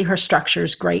 obviously her structure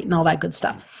is great and all that good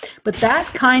stuff, but that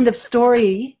kind of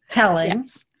storytelling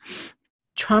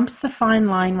trumps the fine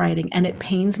line writing. And it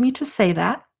pains me to say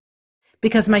that,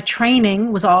 because my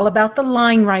training was all about the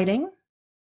line writing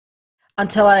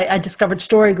until I discovered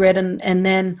StoryGrid, and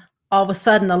then all of a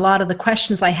sudden a lot of the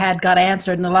questions I had got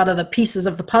answered, and a lot of the pieces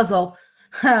of the puzzle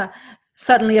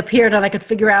suddenly appeared, and I could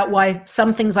figure out why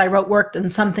some things I wrote worked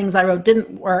and some things I wrote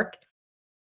didn't work.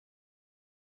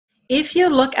 If you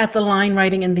look at the line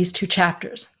writing in these two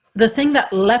chapters, the thing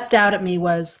that leapt out at me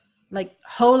was like,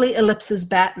 holy ellipses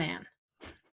Batman.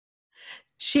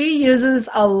 She uses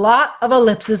a lot of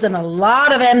ellipses and a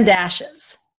lot of em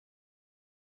dashes.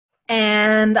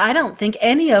 And I don't think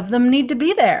any of them need to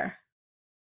be there.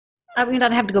 I mean,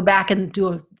 I'd have to go back and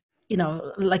do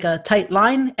like a tight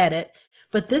line edit.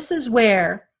 But this is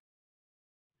where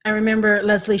I remember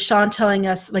Leslie Shawn telling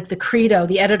us, like, the credo,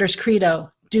 the editor's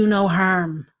credo, do no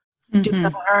harm. Do no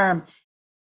harm.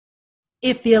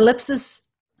 If the ellipsis,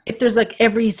 if there's like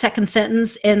every second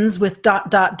sentence ends with ...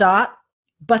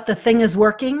 but the thing is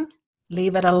working,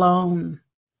 leave it alone.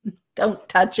 Don't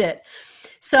touch it.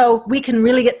 So we can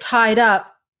really get tied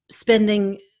up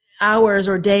spending hours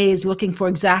or days looking for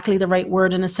exactly the right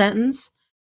word in a sentence.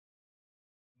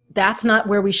 That's not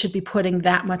where we should be putting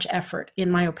that much effort, in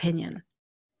my opinion.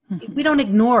 We don't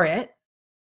ignore it.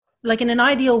 Like, in an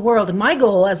ideal world, my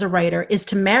goal as a writer is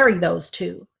to marry those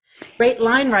two. Great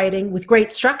line writing with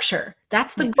great structure.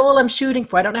 That's the goal I'm shooting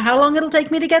for. I don't know how long it'll take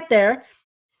me to get there,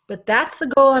 but that's the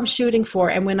goal I'm shooting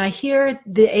for. And when I hear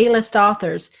the A-list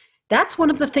authors, that's one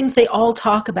of the things they all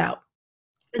talk about.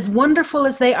 As wonderful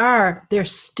as they are, they're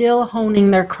still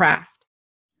honing their craft.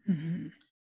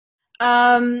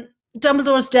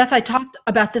 Dumbledore's death, I talked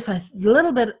about this a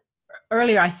little bit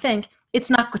earlier, I think.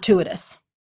 It's not gratuitous.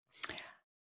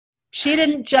 She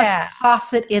didn't just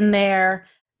toss it in there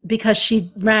because she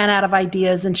ran out of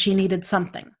ideas and she needed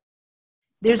something.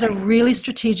 There's a really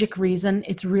strategic reason.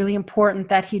 It's really important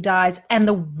that he dies, and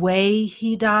the way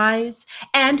he dies,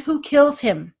 and who kills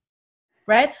him,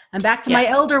 right? I'm back to my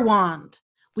Elder Wand.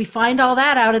 We find all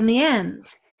that out in the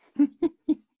end.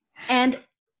 And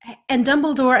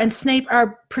Dumbledore and Snape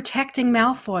are protecting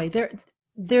Malfoy.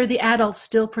 They're the adults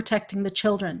still protecting the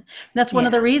children. And that's one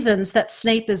of the reasons that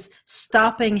Snape is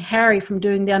stopping Harry from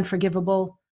doing the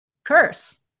unforgivable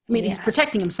curse. I mean, he's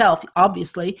protecting himself,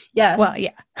 obviously, yes. Well,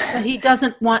 yeah. But he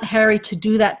doesn't want Harry to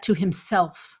do that to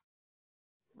himself.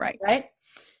 Right.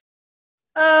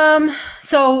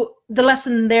 So the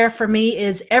lesson there for me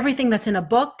is everything that's in a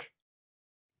book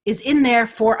is in there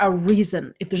for a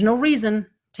reason. If there's no reason,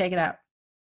 take it out.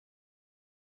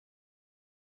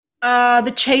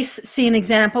 The chase scene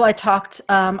example, I talked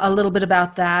a little bit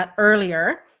about that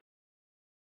earlier.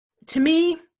 To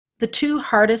me, the two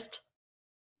hardest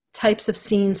types of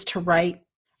scenes to write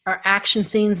are action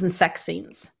scenes and sex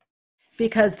scenes,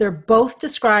 because they're both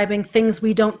describing things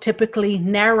we don't typically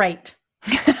narrate.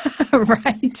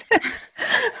 Right.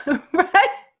 Right?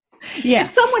 Yeah. If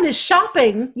someone is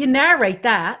shopping, you narrate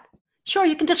that. Sure,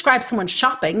 you can describe someone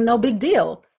shopping, no big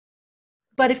deal.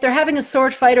 But if they're having a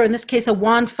sword fight, or in this case, a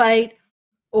wand fight,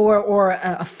 or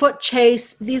a foot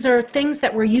chase, these are things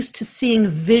that we're used to seeing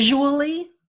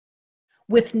visually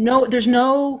there's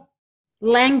no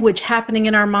language happening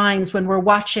in our minds when we're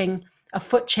watching a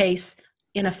foot chase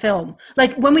in a film.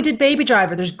 Like when we did Baby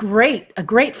Driver, there's a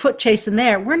great foot chase in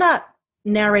there. We're not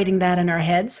narrating that in our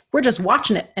heads. We're just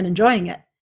watching it and enjoying it.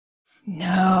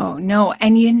 No.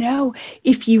 And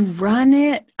if you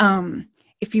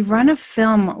run a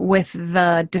film with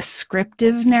the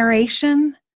descriptive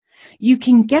narration, you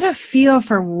can get a feel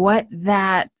for what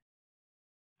not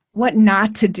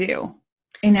to do,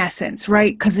 in essence,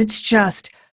 right? Because it's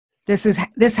just,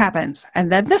 this happens,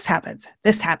 and then this happens,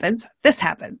 and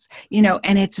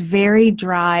it's very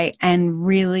dry and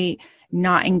really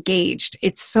not engaged.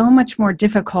 It's so much more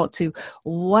difficult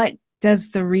what does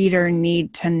the reader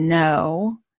need to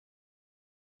know?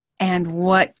 And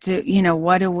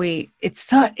it's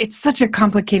such a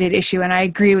complicated issue. And I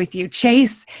agree with you.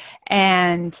 Chase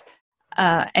and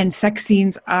sex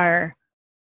scenes are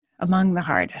among the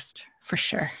hardest, for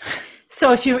sure.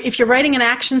 So if you're writing an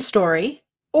action story,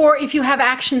 or if you have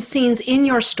action scenes in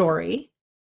your story,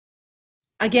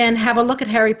 again, have a look at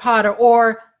Harry Potter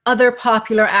or other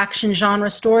popular action genre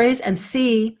stories and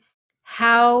see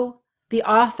how the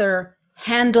author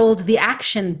handled the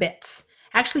action bits.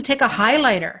 Actually take a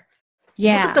highlighter.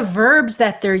 Yeah. Look at the verbs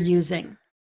that they're using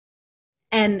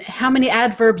and how many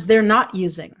adverbs they're not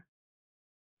using.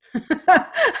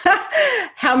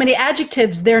 How many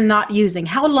adjectives they're not using.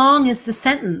 How long is the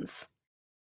sentence?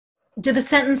 Do the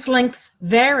sentence lengths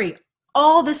vary?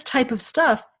 All this type of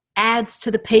stuff adds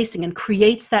to the pacing and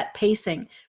creates that pacing.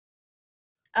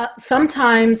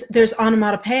 Sometimes there's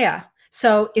onomatopoeia.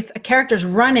 So if a character's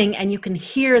running and you can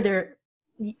hear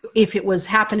if it was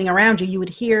happening around you, you would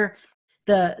hear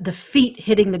the feet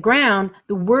hitting the ground.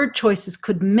 The word choices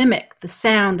could mimic the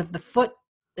sound of the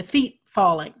feet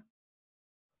falling.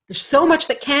 There's so much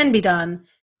that can be done.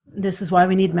 This is why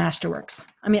we need Masterworks.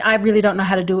 I mean, I really don't know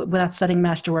how to do it without studying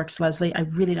Masterworks, Leslie. I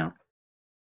really don't.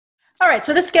 All right,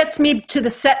 so this gets me to the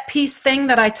set piece thing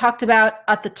that I talked about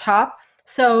at the top.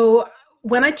 So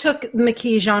when I took the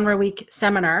McKee Genre Week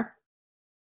seminar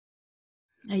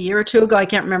a year or two ago, I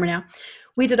can't remember now,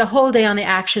 we did a whole day on the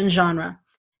action genre.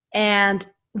 And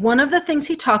one of the things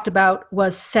he talked about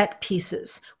was set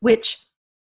pieces, which,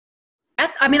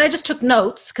 I just took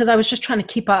notes because I was just trying to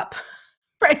keep up,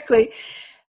 frankly.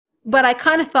 But I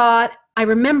kind of thought, I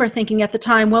remember thinking at the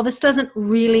time, well, this doesn't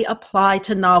really apply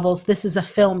to novels. This is a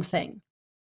film thing.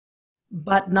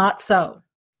 But not so.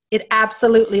 It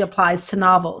absolutely applies to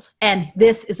novels. And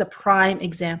this is a prime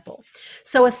example.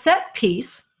 So a set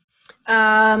piece,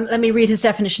 let me read his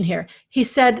definition here. He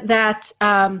said that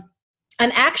an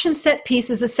action set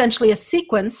piece is essentially a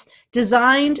sequence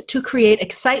designed to create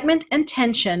excitement and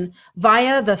tension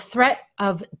via the threat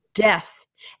of death.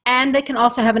 And they can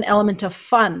also have an element of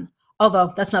fun,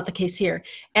 although that's not the case here.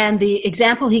 And the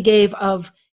example he gave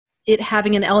of it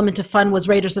having an element of fun was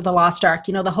Raiders of the Lost Ark.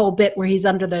 You know, the whole bit where he's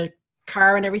under the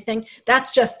car and everything.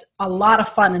 That's just a lot of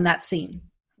fun in that scene.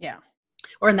 Yeah.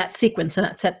 Or in that sequence, in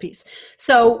that set piece.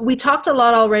 So we talked a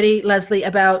lot already, Leslie,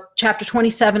 about chapter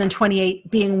 27 and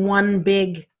 28 being one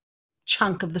big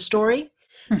chunk of the story.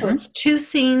 Mm-hmm. So it's two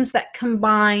scenes that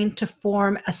combine to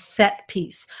form a set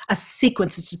piece, a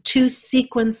sequence. It's a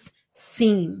two-sequence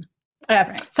scene.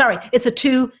 Sorry, it's a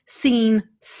two-scene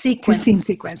sequence. Two-scene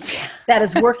sequence. That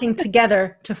is working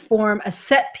together to form a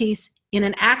set piece in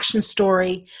an action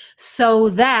story so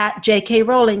that J.K.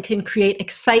 Rowling can create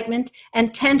excitement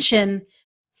and tension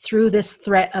through this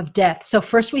threat of death. So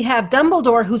first we have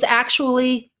Dumbledore, who's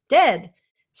actually dead.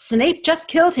 Snape just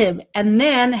killed him. And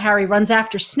then Harry runs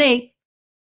after Snape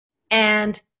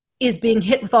and is being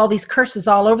hit with all these curses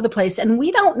all over the place. And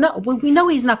we don't know. We know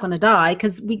he's not going to die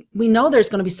because we know there's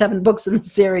going to be 7 books in the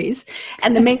series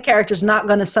and the main character's not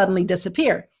going to suddenly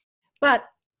disappear. But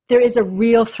there is a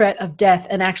real threat of death.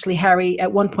 And actually Harry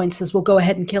at one point says, well, go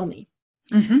ahead and kill me.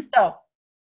 Mm-hmm. So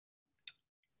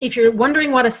if you're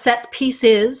wondering what a set piece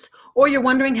is, or you're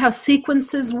wondering how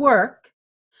sequences work,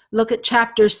 look at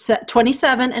chapters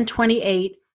 27 and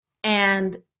 28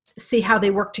 and see how they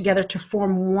work together to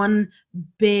form one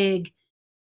big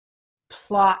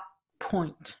plot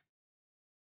point.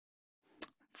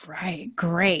 Right,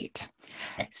 great.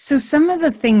 So some of the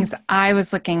things I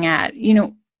was looking at,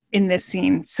 in this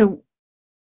scene, so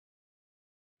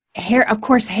of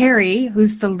course, Harry,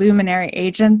 who's the luminary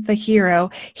agent, the hero,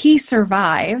 he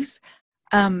survives.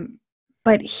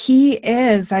 But he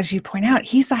is, as you point out,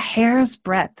 he's a hair's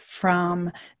breadth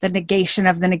from the negation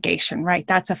of the negation, right?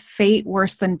 That's a fate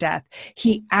worse than death.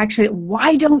 He actually,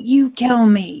 why don't you kill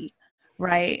me?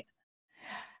 Right?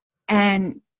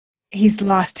 And he's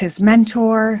lost his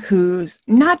mentor, who's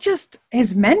not just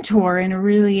his mentor and a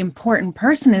really important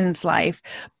person in his life,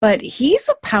 but he's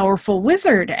a powerful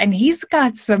wizard and he's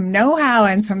got some know-how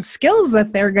and some skills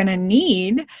that they're going to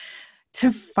need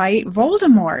to fight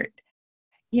Voldemort.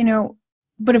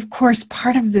 But of course,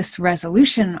 part of this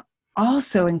resolution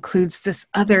also includes this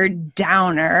other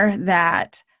downer,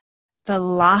 that the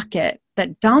locket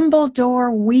that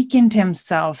Dumbledore weakened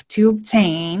himself to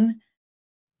obtain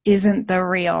isn't the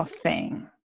real thing.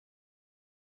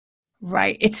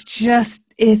 Right.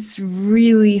 It's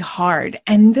really hard.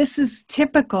 And this is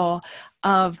typical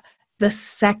of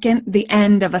the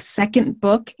end of a second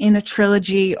book in a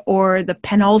trilogy or the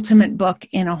penultimate book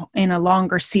in a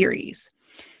longer series.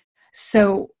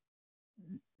 So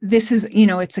this is,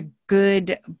 it's a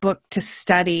good book to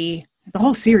study. The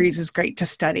whole series is great to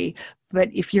study, but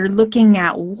if you're looking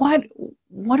at what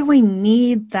do we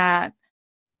need that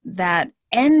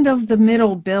end of the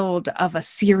middle build of a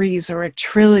series or a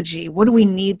trilogy, what do we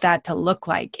need that to look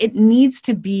like? It needs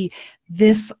to be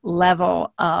this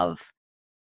level of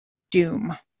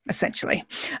doom, essentially.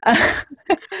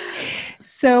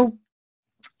 So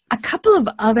a couple of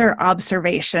other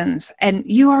observations, and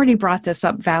you already brought this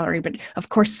up, Valerie, but of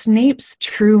course, Snape's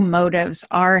true motives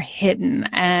are hidden.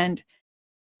 And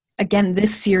again,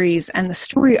 this series and the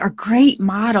story are great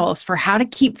models for how to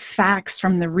keep facts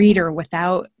from the reader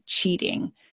without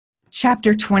cheating.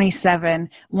 Chapter 27,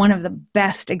 one of the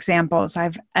best examples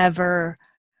I've ever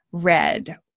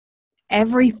read.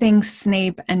 Everything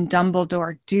Snape and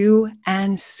Dumbledore do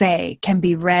and say can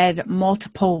be read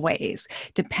multiple ways,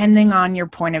 depending on your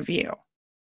point of view.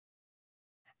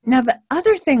 Now, the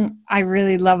other thing I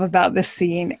really love about this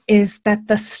scene is that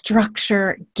the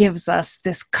structure gives us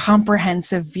this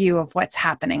comprehensive view of what's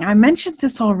happening. I mentioned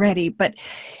this already, but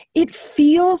it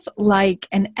feels like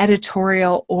an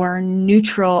editorial or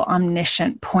neutral,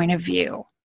 omniscient point of view.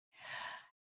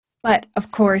 But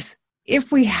of course,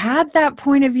 if we had that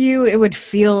point of view, it would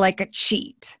feel like a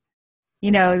cheat.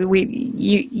 You know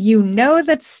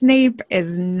that Snape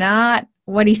is not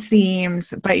what he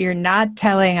seems, but you're not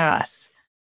telling us.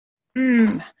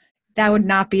 That would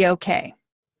not be okay.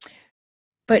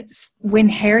 But when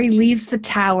Harry leaves the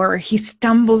tower, he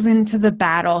stumbles into the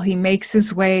battle. He makes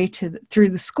his way through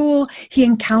the school. He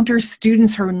encounters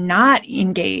students who are not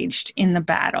engaged in the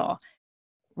battle,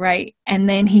 right? And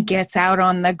then he gets out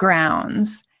on the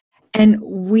grounds. And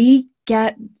we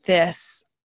get this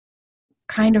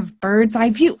kind of bird's eye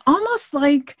view, almost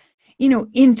like,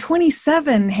 in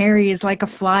 27, Harry is like a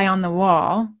fly on the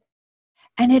wall.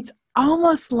 And it's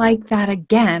almost like that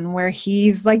again, where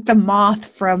he's like the moth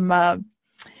from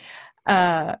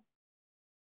the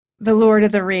Lord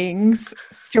of the Rings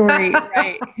story,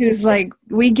 right? Who's like,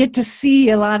 we get to see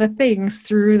a lot of things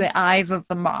through the eyes of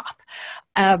the moth.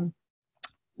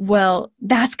 Well,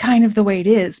 that's kind of the way it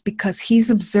is, because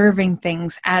he's observing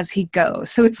things as he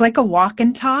goes. So it's like a walk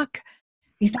and talk.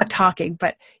 He's not talking,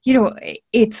 but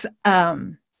it's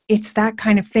that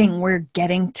kind of thing. We're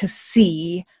getting to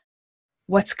see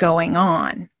what's going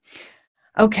on.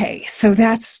 Okay, so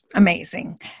that's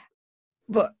amazing.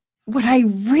 But what I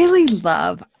really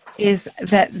love is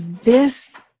that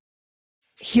this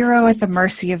hero at the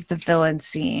mercy of the villain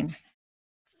scene,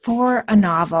 for a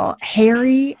novel,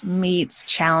 Harry meets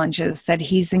challenges that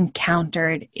he's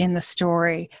encountered in the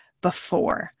story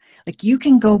before. Like, you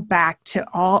can go back to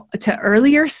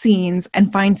earlier scenes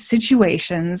and find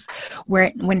situations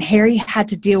when Harry had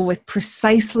to deal with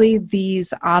precisely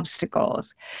these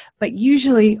obstacles, but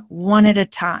usually one at a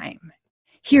time.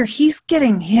 Here, he's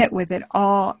getting hit with it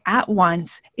all at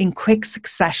once in quick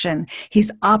succession.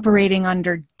 He's operating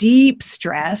under deep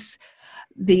stress,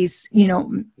 these,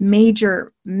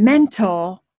 major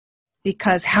mental,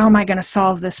 because how am I going to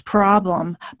solve this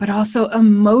problem, but also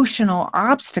emotional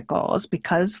obstacles,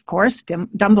 because, of course,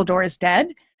 Dumbledore is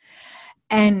dead,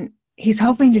 and he's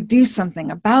hoping to do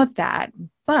something about that,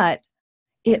 but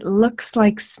it looks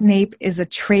like Snape is a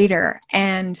traitor,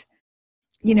 and,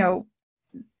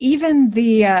 even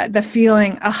the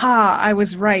feeling, aha, I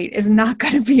was right, is not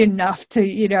going to be enough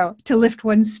to lift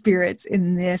one's spirits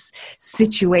in this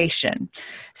situation.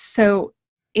 So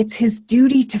it's his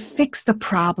duty to fix the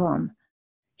problem.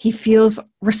 He feels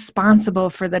responsible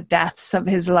for the deaths of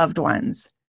his loved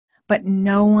ones, but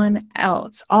no one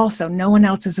else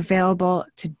is available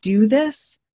to do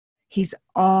this. He's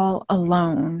all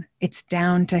alone. It's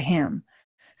down to him.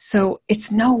 So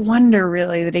it's no wonder,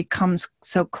 really, that he comes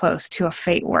so close to a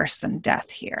fate worse than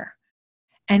death here.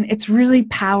 And it's really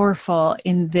powerful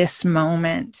in this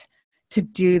moment to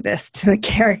do this to the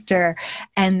character.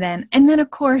 And then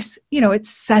of course, it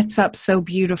sets up so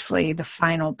beautifully the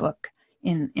final book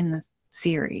in the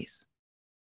series.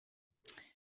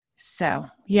 So,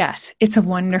 yes, it's a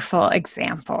wonderful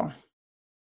example.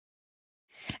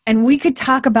 And we could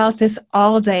talk about this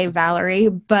all day, Valerie,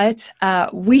 but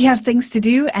we have things to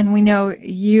do, and we know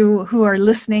you who are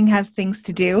listening have things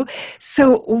to do.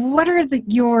 So what are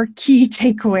your key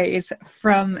takeaways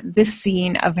from this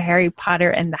scene of Harry Potter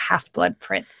and the Half-Blood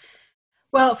Prince?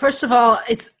 Well, first of all,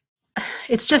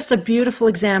 it's just a beautiful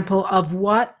example of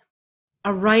what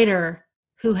a writer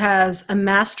who has a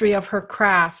mastery of her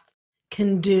craft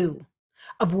can do,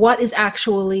 of what is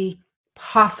actually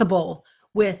possible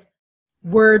with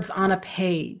words on a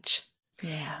page.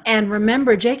 Yeah. And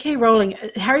remember, J.K. Rowling,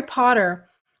 Harry Potter,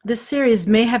 this series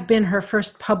may have been her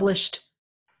first published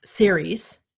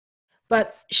series,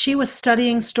 but she was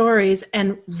studying stories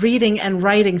and reading and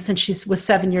writing since she was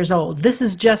 7 years old. This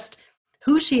is just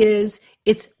who she is.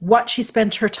 It's what she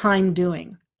spent her time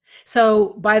doing.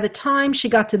 So by the time she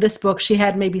got to this book, she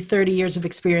had maybe 30 years of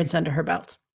experience under her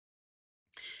belt.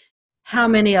 How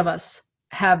many of us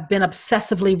have been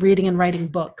obsessively reading and writing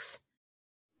books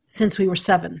since we were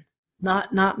 7?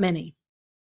 Not many.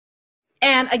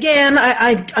 And again,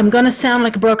 I'm going to sound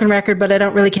like a broken record, but I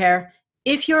don't really care.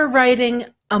 If you're writing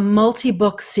a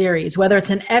multi-book series, whether it's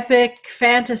an epic,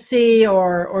 fantasy,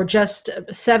 or just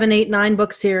a 7, 8, 9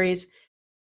 book series,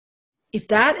 if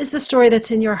that is the story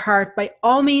that's in your heart, by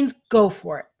all means, go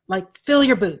for it. Like, fill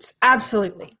your boots.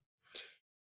 Absolutely.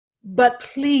 But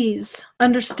please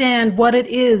understand what it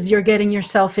is you're getting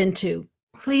yourself into.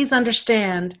 Please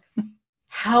understand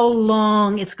how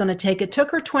long it's going to take. It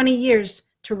took her 20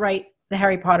 years to write the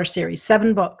Harry Potter series,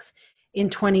 7 books in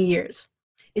 20 years.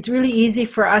 It's really easy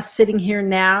for us sitting here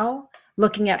now,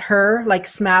 looking at her like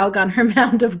Smaug on her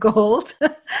mound of gold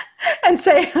and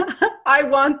say, I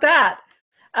want that.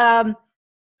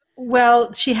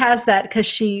 Well, she has that because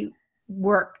she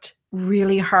worked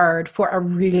really hard for a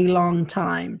really long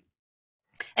time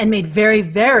and made very,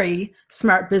 very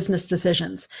smart business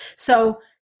decisions. So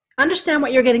understand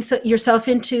what you're getting yourself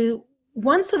into,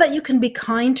 one, so that you can be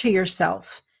kind to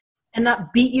yourself and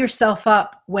not beat yourself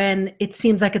up when it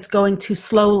seems like it's going too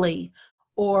slowly,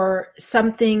 or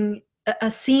something,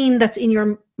 a scene that's in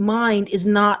your mind is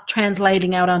not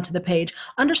translating out onto the page.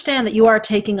 Understand that you are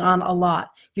taking on a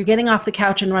lot. You're getting off the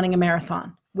couch and running a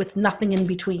marathon with nothing in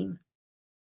between.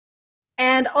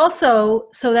 And also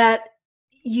so that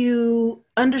you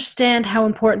understand how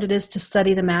important it is to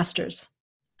study the masters.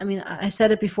 I mean, I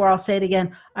said it before, I'll say it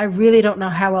again. I really don't know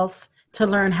how else to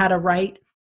learn how to write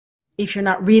if you're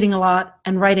not reading a lot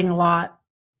and writing a lot,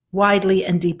 widely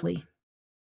and deeply.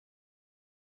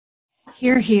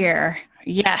 Hear, hear.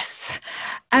 Yes.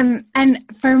 And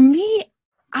for me,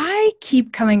 I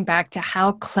keep coming back to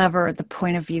how clever the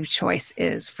point of view choice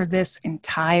is for this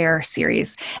entire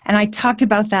series. And I talked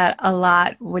about that a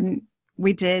lot when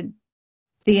we did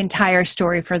the entire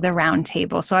story for the round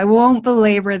table. So I won't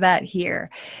belabor that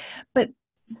here. But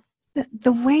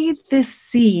the way this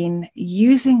scene,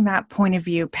 using that point of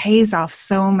view, pays off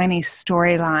so many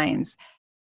storylines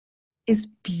is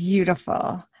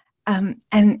beautiful.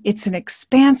 And it's an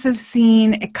expansive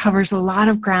scene. It covers a lot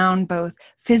of ground, both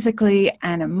physically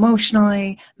and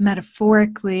emotionally,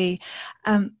 metaphorically.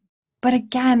 But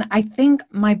again, I think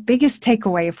my biggest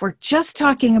takeaway, if we're just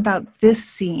talking about this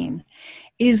scene,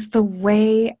 is the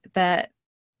way that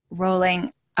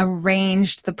Rowling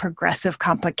arranged the progressive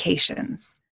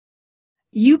complications.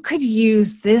 You could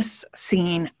use this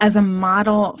scene as a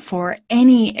model for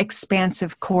any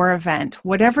expansive core event,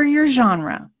 whatever your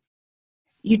genre.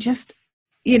 You just,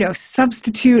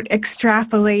 substitute,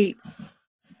 extrapolate,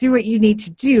 do what you need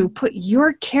to do. Put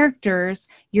your characters,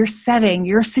 your setting,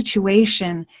 your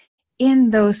situation in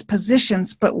those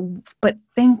positions, but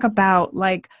think about,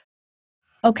 like,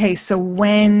 okay, so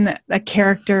when a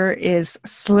character is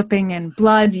slipping in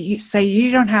blood, you say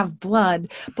you don't have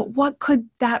blood, but what could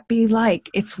that be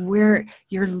like? It's where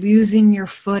you're losing your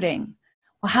footing.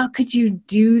 Well, how could you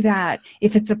do that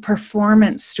if it's a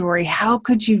performance story? How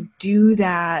could you do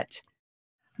that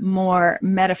more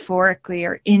metaphorically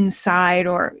or inside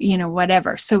or,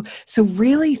 whatever? So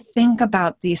really think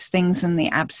about these things in the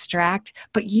abstract,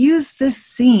 but use this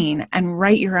scene and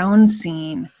write your own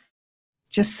scene,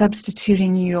 just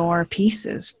substituting your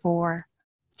pieces for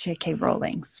J.K.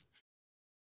 Rowling's.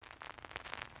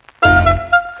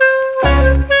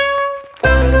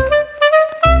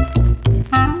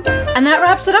 And that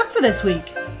wraps it up for this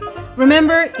week.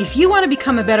 Remember, if you want to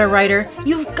become a better writer,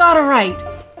 you've got to write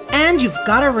and you've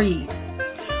got to read.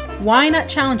 Why not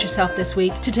challenge yourself this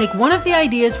week to take one of the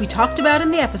ideas we talked about in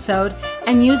the episode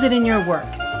and use it in your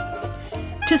work?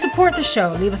 To support the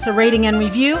show, leave us a rating and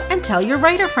review and tell your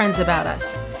writer friends about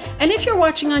us. And if you're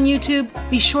watching on YouTube,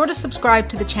 be sure to subscribe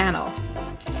to the channel.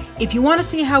 If you want to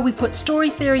see how we put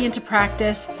story theory into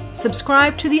practice,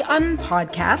 subscribe to the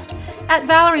Unpodcast at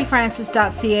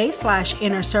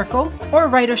valeriefrancis.ca/innercircle or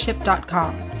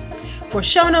writership.com. For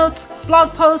show notes,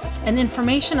 blog posts, and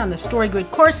information on the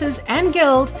StoryGrid courses and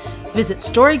Guild, visit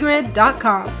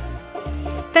storygrid.com.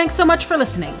 Thanks so much for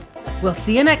listening. We'll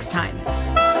see you next time.